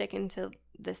we're sticking to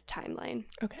this timeline.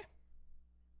 Okay.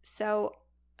 So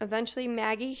eventually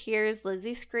Maggie hears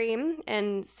Lizzie scream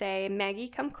and say, Maggie,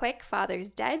 come quick,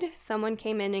 father's dead. Someone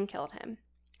came in and killed him.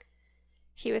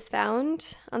 He was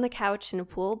found on the couch in a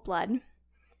pool of blood.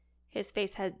 His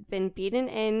face had been beaten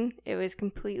in. It was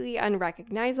completely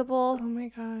unrecognizable. Oh, my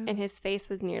God. And his face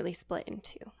was nearly split in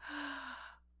two.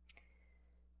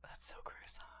 That's so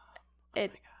gruesome. Oh, my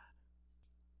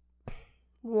God.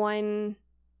 One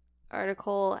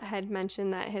article had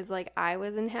mentioned that his, like, eye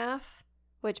was in half,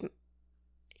 which,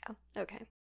 yeah, okay.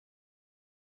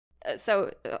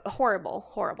 So,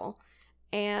 horrible.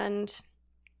 And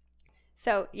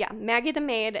so, yeah, Maggie the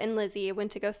maid and Lizzie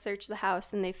went to go search the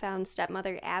house, and they found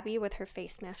stepmother Abby with her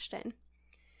face smashed in.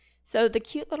 So the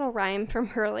cute little rhyme from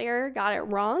earlier got it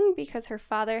wrong because her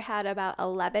father had about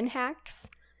 11 hacks,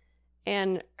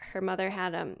 and her mother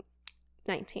had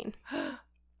 19.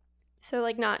 So,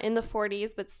 like, not in the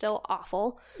 40s, but still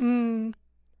awful. I'm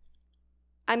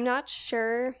not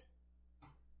sure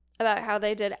about how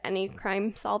they did any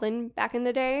crime solving back in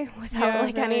the day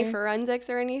without, any forensics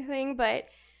or anything, but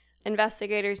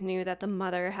investigators knew that the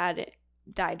mother had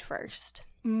died first.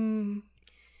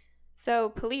 So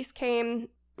police came,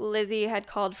 Lizzie had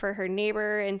called for her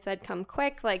neighbor and said, come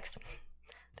quick, like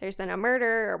there's been a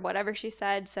murder or whatever she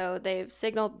said. So they've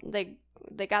signaled, they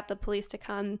got the police to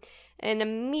come, and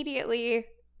immediately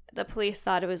the police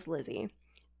thought it was Lizzie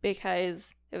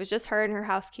because it was just her and her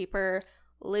housekeeper.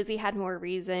 Lizzie had more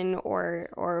reason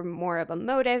or more of a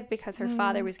motive because her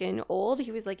father was getting old.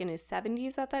 He was like in his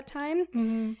 70s at that time.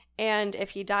 Mm-hmm. And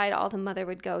if he died, all the mother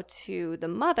would go to the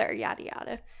mother, yada,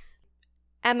 yada.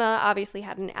 Emma obviously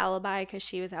had an alibi because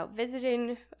she was out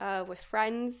visiting with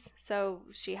friends. So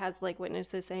she has like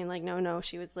witnesses saying like, no,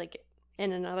 she was like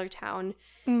in another town.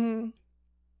 Mm-hmm.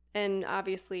 And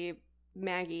obviously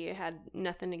Maggie had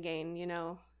nothing to gain, you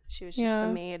know. She was just the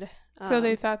maid. So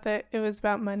they thought that it was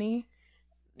about money?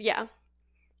 Yeah.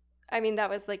 I mean, that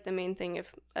was like the main thing,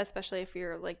 especially if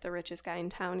you're like the richest guy in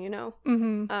town, you know.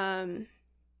 Mm-hmm.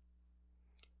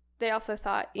 They also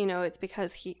thought, you know, it's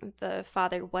because the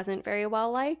father wasn't very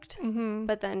well liked. Mm-hmm.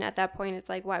 But then at that point, it's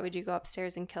like, why would you go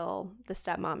upstairs and kill the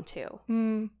stepmom too?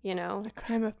 You know? A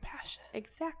crime of passion.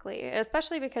 Exactly.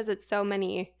 Especially because it's so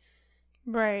many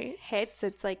hits.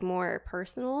 It's like more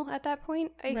personal at that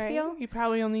point, I feel. You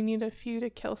probably only need a few to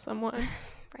kill someone.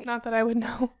 Not that I would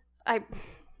know.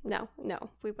 No,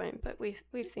 we wouldn't, but we've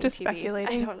seen just TV.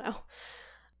 Speculating. I don't know.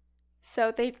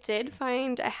 So they did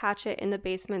find a hatchet in the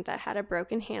basement that had a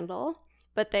broken handle,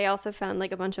 but they also found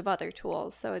like a bunch of other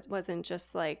tools. So it wasn't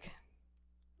just like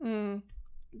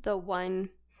the one.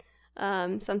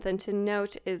 Something to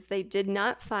note is they did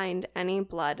not find any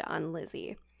blood on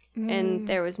Lizzie. And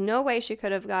there was no way she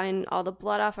could have gotten all the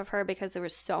blood off of her because there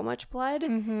was so much blood.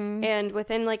 Mm-hmm. And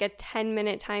within like a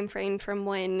 10-minute time frame from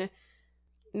when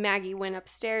Maggie went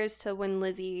upstairs to when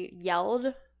Lizzie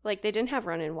yelled, like they didn't have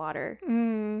running water.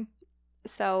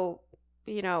 So,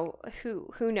 you know,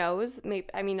 who knows? Maybe,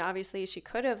 I mean, obviously she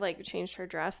could have like changed her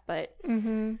dress, but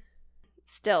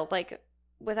still, like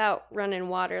without running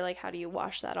water, like how do you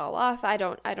wash that all off? I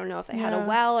don't know if they had a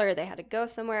well or they had to go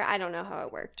somewhere. I don't know how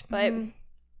it worked, but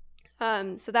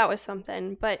so that was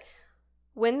something. But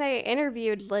when they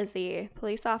interviewed Lizzie,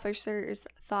 police officers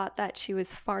thought that she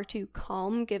was far too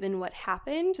calm given what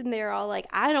happened. And they were all like,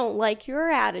 I don't like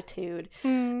your attitude.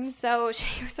 So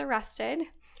she was arrested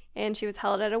and she was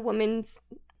held at a women's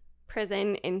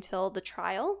prison until the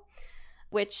trial,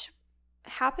 which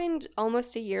happened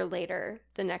almost a year later,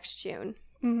 the next June.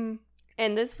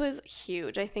 And this was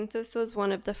huge. I think this was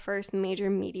one of the first major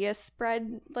media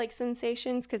spread like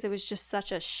sensations because it was just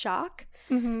such a shock.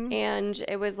 And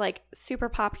it was like super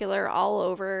popular all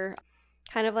over,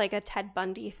 kind of like a Ted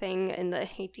Bundy thing in the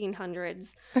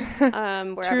 1800s.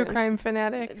 Where true crime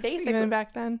fanatics, basically, even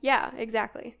back then. Yeah,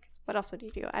 exactly. 'Cause what else would you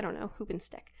do? I don't know. Hoop and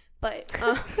stick. But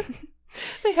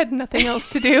they had nothing else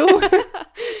to do.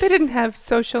 They didn't have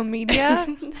social media.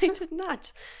 They did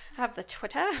not have the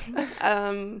Twitter.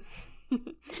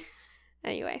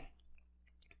 Anyway,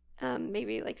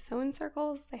 maybe like sewing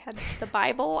circles. They had the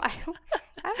Bible.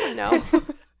 I don't know.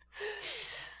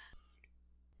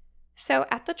 So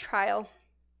at the trial,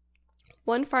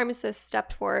 one pharmacist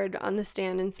stepped forward on the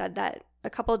stand and said that a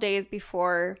couple days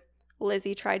before,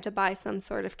 Lizzie tried to buy some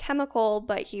sort of chemical,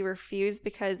 but he refused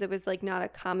because it was like not a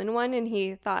common one, and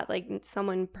he thought like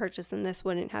someone purchasing this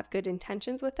wouldn't have good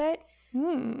intentions with it.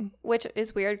 Which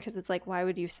is weird because it's like, why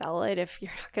would you sell it if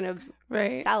you're not going to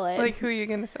sell it? Like, who are you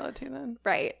going to sell it to then?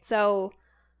 Right. So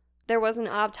there was an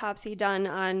autopsy done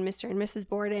on Mr. and Mrs.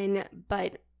 Borden,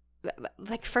 but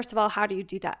like, first of all, how do you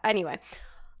do that? Anyway,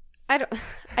 I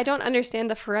don't understand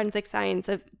the forensic science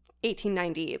of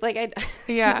 1890. Like, I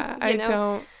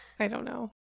don't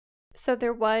know. So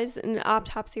there was an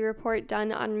autopsy report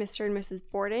done on Mr. and Mrs.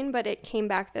 Borden, but it came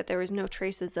back that there was no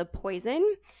traces of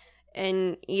poison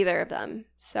in either of them.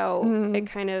 So it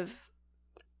kind of,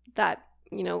 that,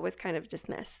 you know, was kind of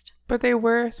dismissed. But they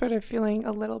were sort of feeling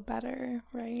a little better,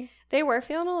 right? They were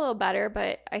feeling a little better,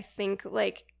 but I think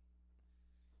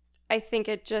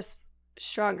it just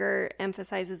stronger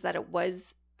emphasizes that it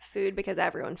was food because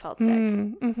everyone felt sick.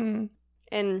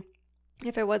 And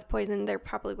if it was poison, there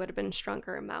probably would have been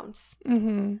stronger amounts.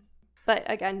 But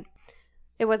again,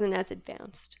 it wasn't as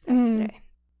advanced as today.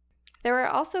 There were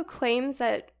also claims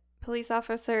that police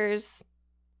officers,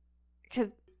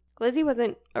 because Lizzie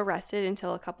wasn't arrested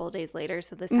until a couple of days later,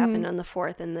 so this happened on the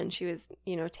 4th, and then she was,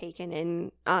 you know, taken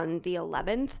in on the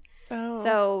 11th.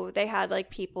 So they had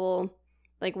like people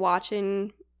like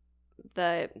watching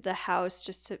the house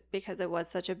just because it was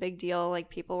such a big deal. Like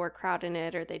people were crowding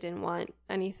it or they didn't want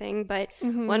anything. But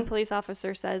one police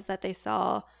officer says that they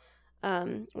saw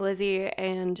Lizzie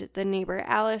and the neighbor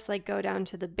Alice like go down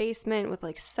to the basement with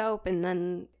like soap, and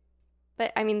then,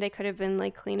 but I mean, they could have been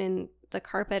like cleaning the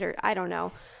carpet or I don't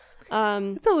know.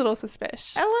 It's a little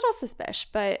suspicious.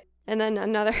 But and then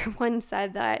another one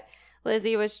said that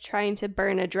Lizzie was trying to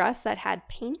burn a dress that had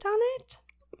paint on it.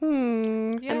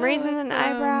 Yeah, I'm raising an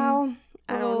eyebrow.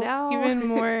 I don't know. Even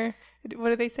more. What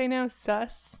do they say now?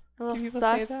 Sus. A little Do people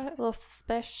sus. say that? A little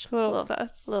suspicious. A little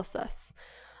sus. A little sus.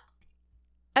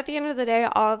 At the end of the day,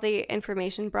 all the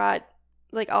information brought,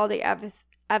 like all the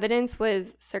evidence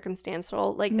was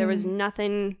circumstantial. Like there was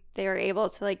nothing they were able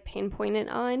to like pinpoint it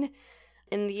on.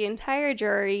 And the entire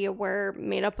jury were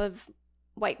made up of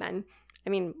white men. I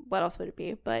mean, what else would it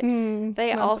be? But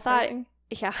they all thought,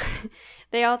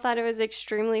 they all thought it was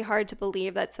extremely hard to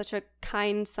believe that such a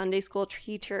kind Sunday school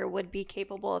teacher would be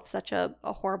capable of such a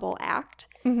horrible act.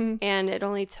 And it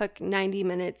only took 90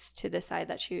 minutes to decide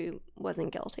that she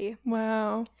wasn't guilty.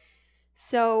 Wow.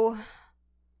 So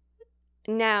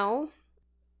now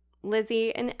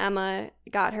Lizzie and Emma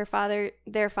got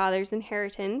their father's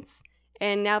inheritance,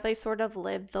 and now they sort of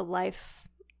live the life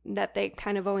that they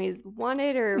kind of always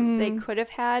wanted or they could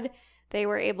have had. They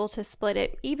were able to split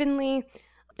it evenly,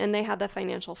 and they had the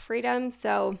financial freedom.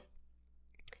 So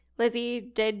Lizzie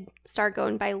did start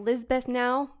going by Lizbeth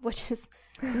now, which is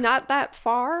not that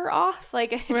far off.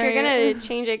 Like, if you're going to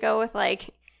change it, go with,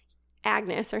 like,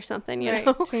 Agnes or something, you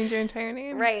know? Change your entire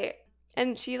name. Right.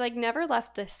 And she, like, never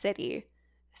left the city.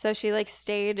 So she, like,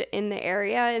 stayed in the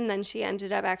area, and then she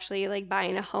ended up actually, like,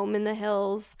 buying a home in the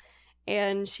hills.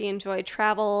 And she enjoyed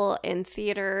travel and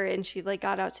theater, and she, like,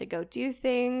 got out to go do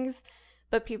things.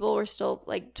 But people were still,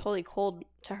 like, totally cold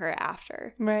to her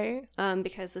after. Right.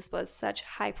 Because this was such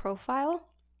high profile.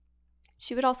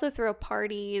 She would also throw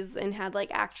parties and had,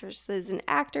 like, actresses and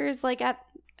actors, like, at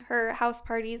her house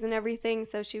parties and everything.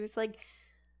 So she was, like,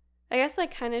 I guess,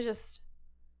 like, kind of just,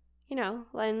 you know,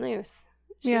 letting loose.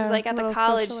 She was, like, at the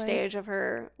college stage of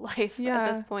her life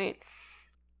at this point.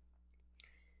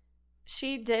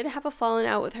 She did have a falling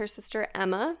out with her sister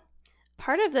Emma.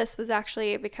 Part of this was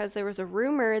actually because there was a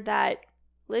rumor that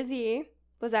Lizzie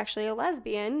was actually a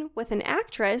lesbian with an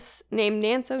actress named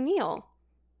Nance O'Neill.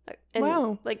 And,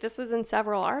 wow. Like, this was in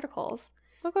several articles.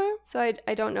 Okay. So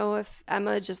I don't know if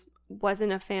Emma just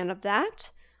wasn't a fan of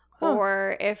that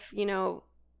or if, you know,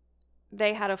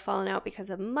 they had a falling out because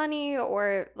of money,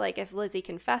 or, like, if Lizzie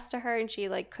confessed to her and she,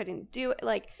 like, couldn't do it.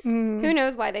 Like, who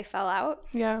knows why they fell out.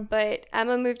 Yeah. But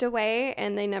Emma moved away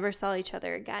and they never saw each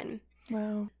other again.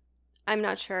 Wow. I'm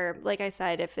not sure, like I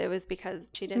said, if it was because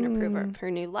she didn't approve of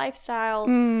her new lifestyle.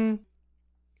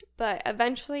 But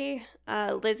eventually,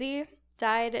 Lizzie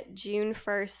died June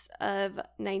 1st of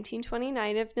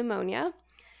 1929 of pneumonia.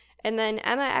 And then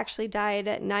Emma actually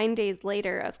died 9 days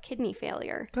later of kidney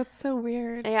failure. That's so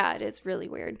weird. Yeah, it is really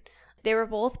weird. They were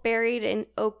both buried in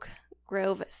Oak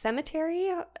Grove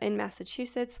Cemetery in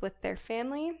Massachusetts with their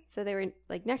family. So they were,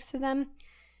 like, next to them.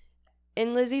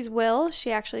 In Lizzie's will,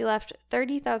 she actually left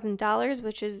 $30,000,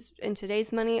 which is, in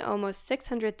today's money, almost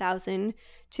 $600,000,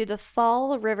 to the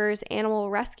Fall Rivers Animal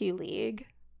Rescue League,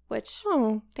 which,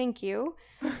 thank you.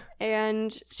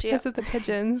 And she... Because of the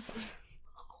pigeons.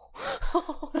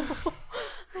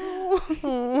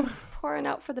 Pouring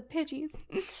out for the pidgeys.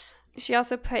 She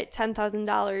also put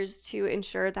 $10,000 to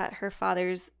ensure that her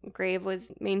father's grave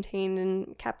was maintained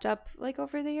and kept up, like,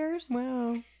 over the years.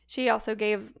 Wow. She also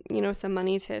gave, you know, some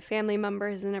money to family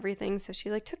members and everything, so she,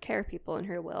 like, took care of people in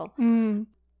her will.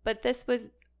 But this was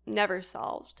never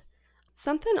solved.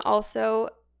 Something also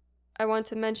I want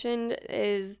to mention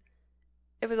is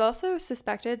it was also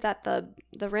suspected that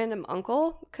the random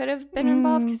uncle could have been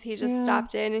involved, because he just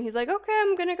stopped in and he's like, okay,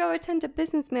 I'm going to go attend to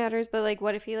business matters. But, like,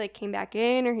 what if he, like, came back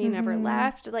in or he never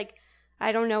left? Like,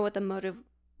 I don't know what the motive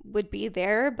would be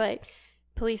there, but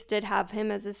police did have him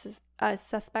as a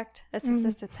suspect. A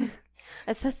suspect.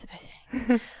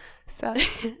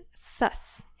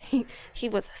 Sus. He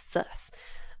was a sus.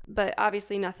 But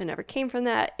obviously nothing ever came from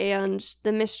that, and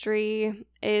the mystery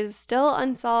is still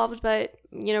unsolved, but,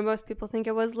 you know, most people think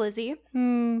it was Lizzie.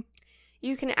 You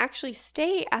can actually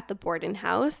stay at the Borden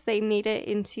house. They made it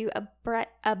into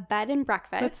a bed and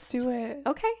breakfast. Let's do it.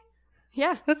 Okay.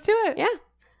 Yeah. Let's do it. Yeah.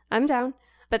 I'm down.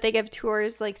 But they give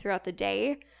tours, like, throughout the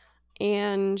day,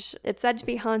 and it's said to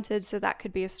be haunted, so that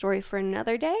could be a story for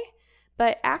another day.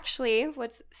 But actually,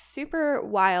 what's super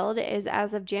wild is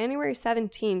as of January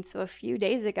 17th, so a few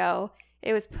days ago,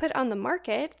 it was put on the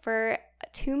market for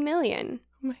 $2 million.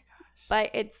 Oh my gosh. But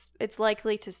it's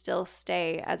likely to still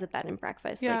stay as a bed and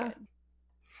breakfast. Yeah. Like,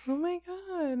 oh my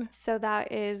God. So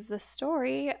that is the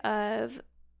story of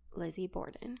Lizzie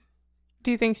Borden. Do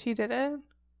you think she did it?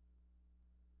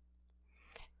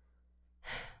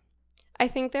 I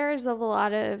think there's a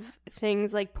lot of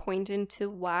things, like, pointing to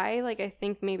why. Like, I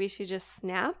think maybe she just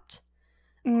snapped.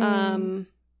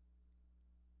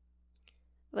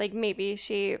 like maybe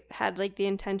she had like the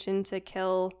intention to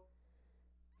kill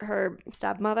her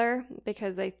stepmother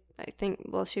because I think,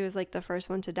 well, she was like the first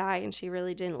one to die and she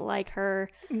really didn't like her.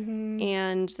 Mm-hmm.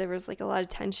 And there was like a lot of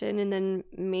tension, and then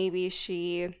maybe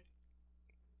she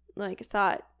like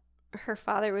thought her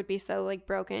father would be so like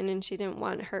broken and she didn't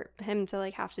want him to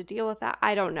like have to deal with that.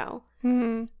 I don't know.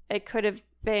 Mm-hmm. It could have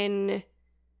been,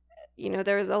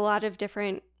 there was a lot of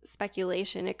different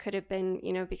speculation. It could have been,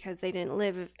 because they didn't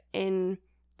live in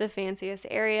the fanciest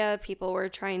area, people were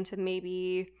trying to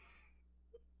maybe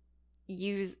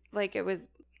use, like, it was,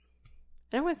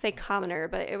 I don't want to say commoner,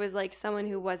 but it was like someone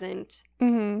who wasn't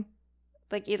Mm-hmm.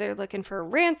 like either looking for a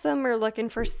ransom or looking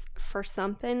for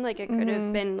something. Like it could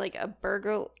have been like a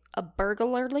burglar, a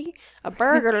burglary,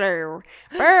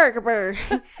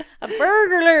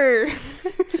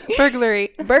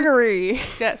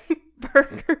 Yes.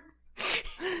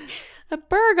 A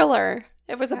burglar.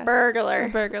 It was a burglar. A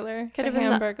burglar. Could have been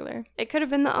been burglar. It could have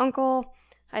been the uncle.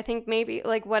 I think maybe,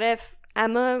 like, what if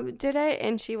Emma did it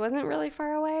and she wasn't really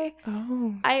far away?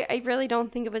 Oh. I really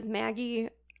don't think it was Maggie.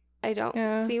 I don't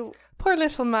see. Poor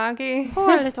little Maggie.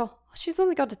 Poor little. She's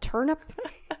only got a turnip.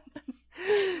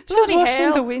 She was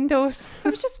washing the windows. I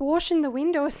was just washing the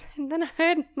windows and then I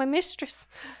heard my mistress.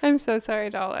 I'm so sorry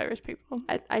to all Irish people.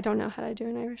 I don't know how to do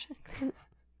an Irish accent.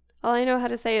 All I know how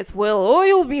to say is, well,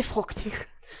 you'll be fucked.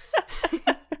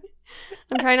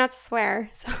 I'm trying not to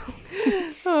swear, so.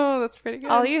 Oh, that's pretty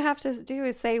good. All you have to do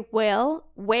is say whale,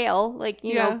 like,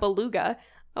 you know, beluga.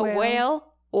 A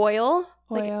whale, oil,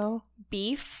 like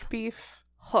beef,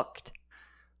 hooked.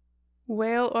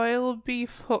 Whale, oil,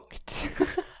 beef, hooked.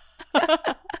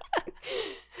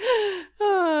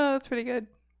 Oh, that's pretty good.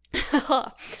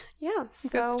 Yeah, so.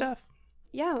 Good stuff.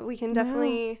 Yeah, we can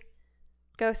definitely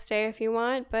go stay if you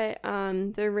want, but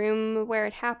the room where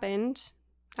it happened,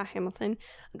 not Hamilton,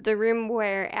 the room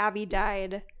where Abby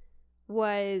died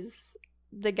was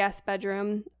the guest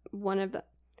bedroom. One of the,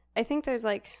 I think there's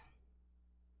like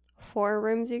 4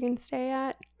 rooms you can stay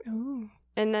at. Oh.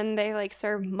 And then they like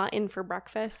serve mutton for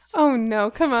breakfast. Oh no,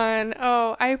 come on.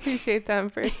 Oh, I appreciate them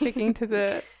for sticking to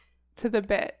the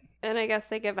bit. And I guess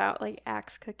they give out like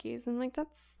Axe cookies, and like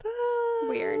that's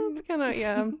weird. It's kind of,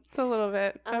 yeah, it's a little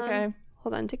bit. Okay.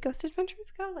 Hold on, did Ghost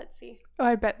Adventures go? Let's see. Oh,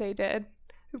 I bet they did.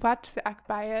 Watch Zach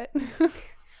buy it.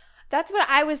 That's what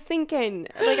I was thinking.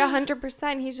 Like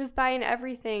 100%. He's just buying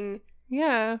everything.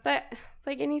 Yeah. But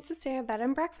like it needs to stay a bed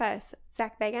and breakfast.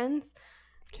 Zach Bagans.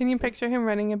 Can you picture him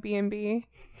running a B&B?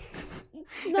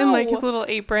 No. In like his little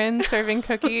apron serving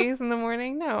cookies in the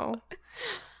morning? No.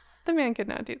 The man could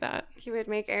not do that. He would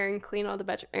make Aaron clean all the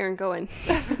bedroom. Aaron, go in.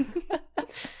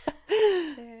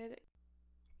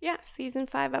 Yeah, season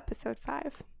 5, episode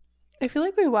 5. I feel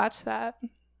like we watched that.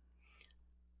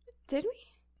 Did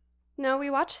we? No,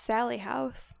 we watched Sally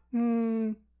House. I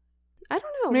don't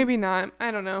know. Maybe not.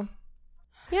 I don't know.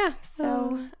 Yeah,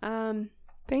 so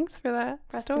thanks for that.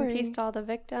 Rest story. in peace to all the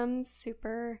victims.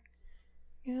 Super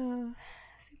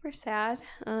sad.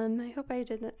 I hope I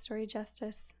did that story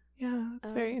justice. Yeah,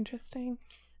 it's very interesting.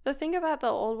 The thing about the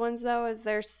old ones, though, is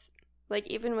there's, like,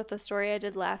 even with the story I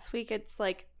did last week, it's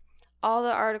like all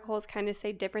the articles kind of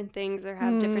say different things or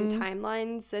have different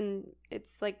timelines, and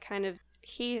it's like kind of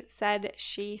he said,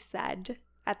 she said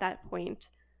at that point.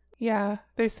 Yeah,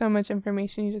 there's so much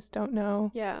information you just don't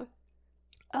know. Yeah.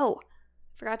 Oh,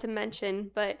 forgot to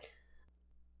mention, but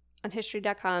on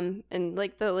history.com and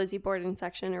like the Lizzie Borden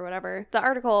section or whatever, the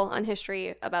article on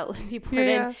history about Lizzie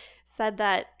Borden said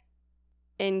that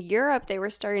in Europe they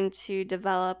were starting to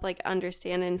develop like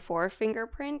understanding for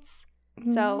fingerprints.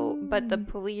 So, but the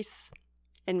police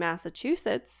in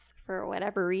Massachusetts, for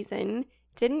whatever reason,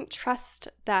 didn't trust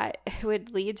that it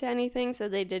would lead to anything, so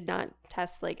they did not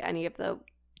test like any of the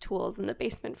tools in the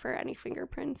basement for any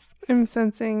fingerprints. I'm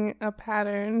sensing a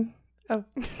pattern of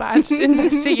botched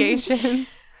investigations.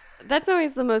 That's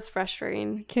always the most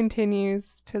frustrating.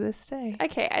 Continues to this day.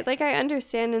 Okay, I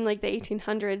understand in like the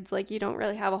 1800s, like you don't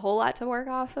really have a whole lot to work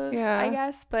off of, I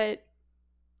guess, but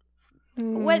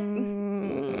what?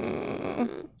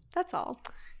 That's all.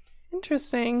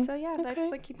 Interesting. So yeah, that's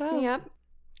what keeps me up.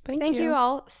 Thank you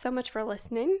all so much for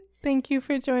listening. Thank you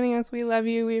for joining us. We love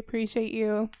you. We appreciate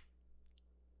you.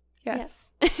 Yes.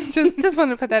 just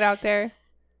want to put that out there.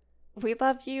 We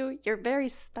love you. You're very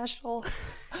special.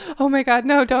 Oh my God,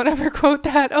 no, don't ever quote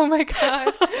that. Oh my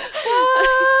God.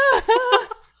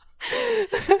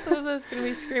 Liza's going to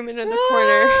be screaming in the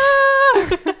corner.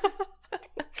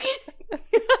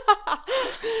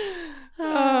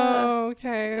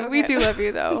 Okay. We do love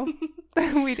you though.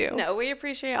 We do. No, we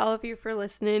appreciate all of you for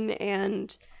listening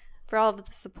and for all of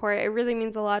the support. It really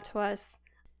means a lot to us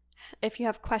If you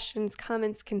have questions,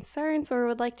 comments, concerns, or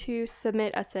would like to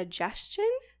submit a suggestion,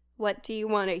 what do you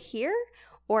want to hear?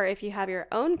 Or if you have your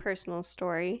own personal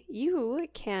story, you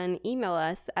can email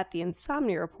us at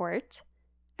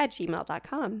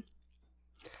theinsomniareport@gmail.com.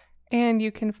 And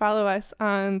you can follow us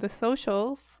on the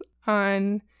socials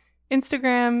on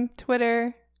Instagram,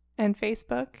 Twitter, and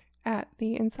Facebook at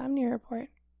The Insomnia Report.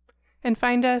 And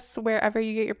find us wherever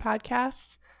you get your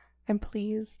podcasts. And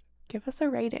please give us a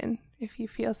rating if you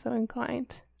feel so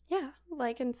inclined. Yeah,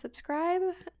 like and subscribe.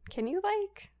 Can you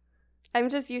like? I'm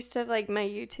just used to like my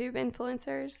YouTube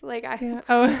influencers. Like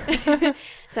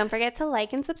don't forget to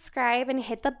like and subscribe and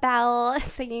hit the bell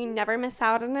so you never miss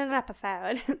out on an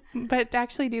episode. But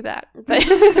actually do that.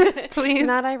 Please.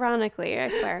 Not ironically, I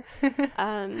swear.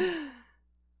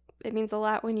 It means a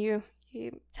lot when you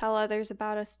tell others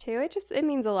about us too. It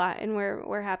means a lot, and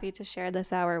we're happy to share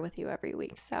this hour with you every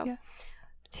week. So yeah.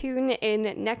 Tune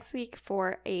in next week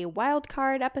for a wild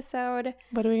card episode.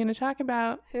 What are we going to talk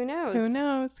about? Who knows? Who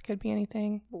knows? Could be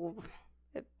anything.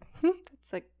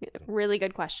 It's a really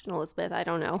good question, Elizabeth. I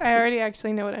don't know. I already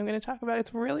actually know what I'm going to talk about.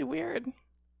 It's really weird.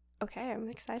 Okay, I'm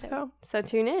excited. So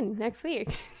tune in next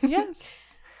week. Yes.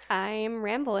 I'm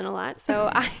rambling a lot, so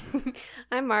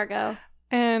I'm Margot.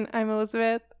 And I'm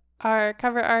Elizabeth. Our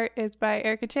cover art is by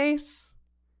Erica Chase.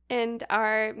 And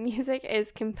our music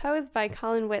is composed by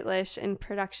Colin Whitlish, and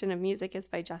production of music is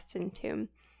by Justin Toom.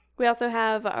 We also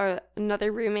have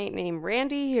another roommate named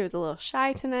Randy, who was a little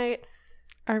shy tonight.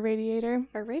 Our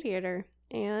radiator.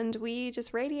 And we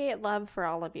just radiate love for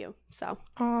all of you. So.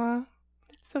 Aw,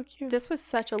 that's so cute. This was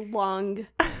such a long...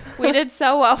 We did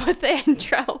so well with the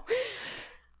intro.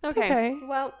 Okay.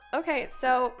 Well, okay,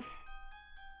 so...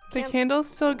 The candle's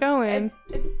still going.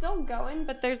 It's still going,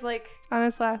 but there's like... On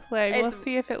its last leg. We'll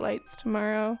see if it lights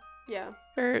tomorrow. Yeah.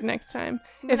 Or next time.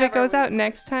 If it goes out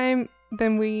next time,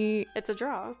 then it's a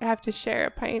draw. Have to share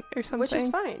a pint or something. Which is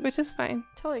fine.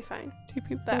 Totally fine. 2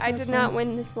 people. But I did not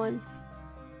win this one.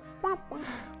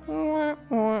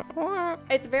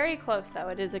 It's very close, though.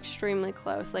 It is extremely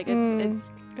close. Like, It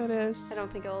is. I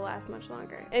don't think it'll last much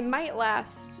longer. It might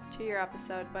last to your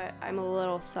episode, but I'm a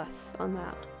little sus on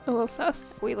that. A little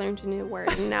sus. We learned a new word,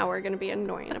 and now we're going to be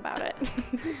annoying about it.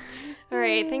 All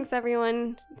right. Thanks,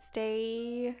 everyone.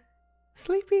 Stay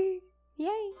sleepy.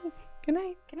 Yay. Good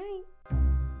night. Good night.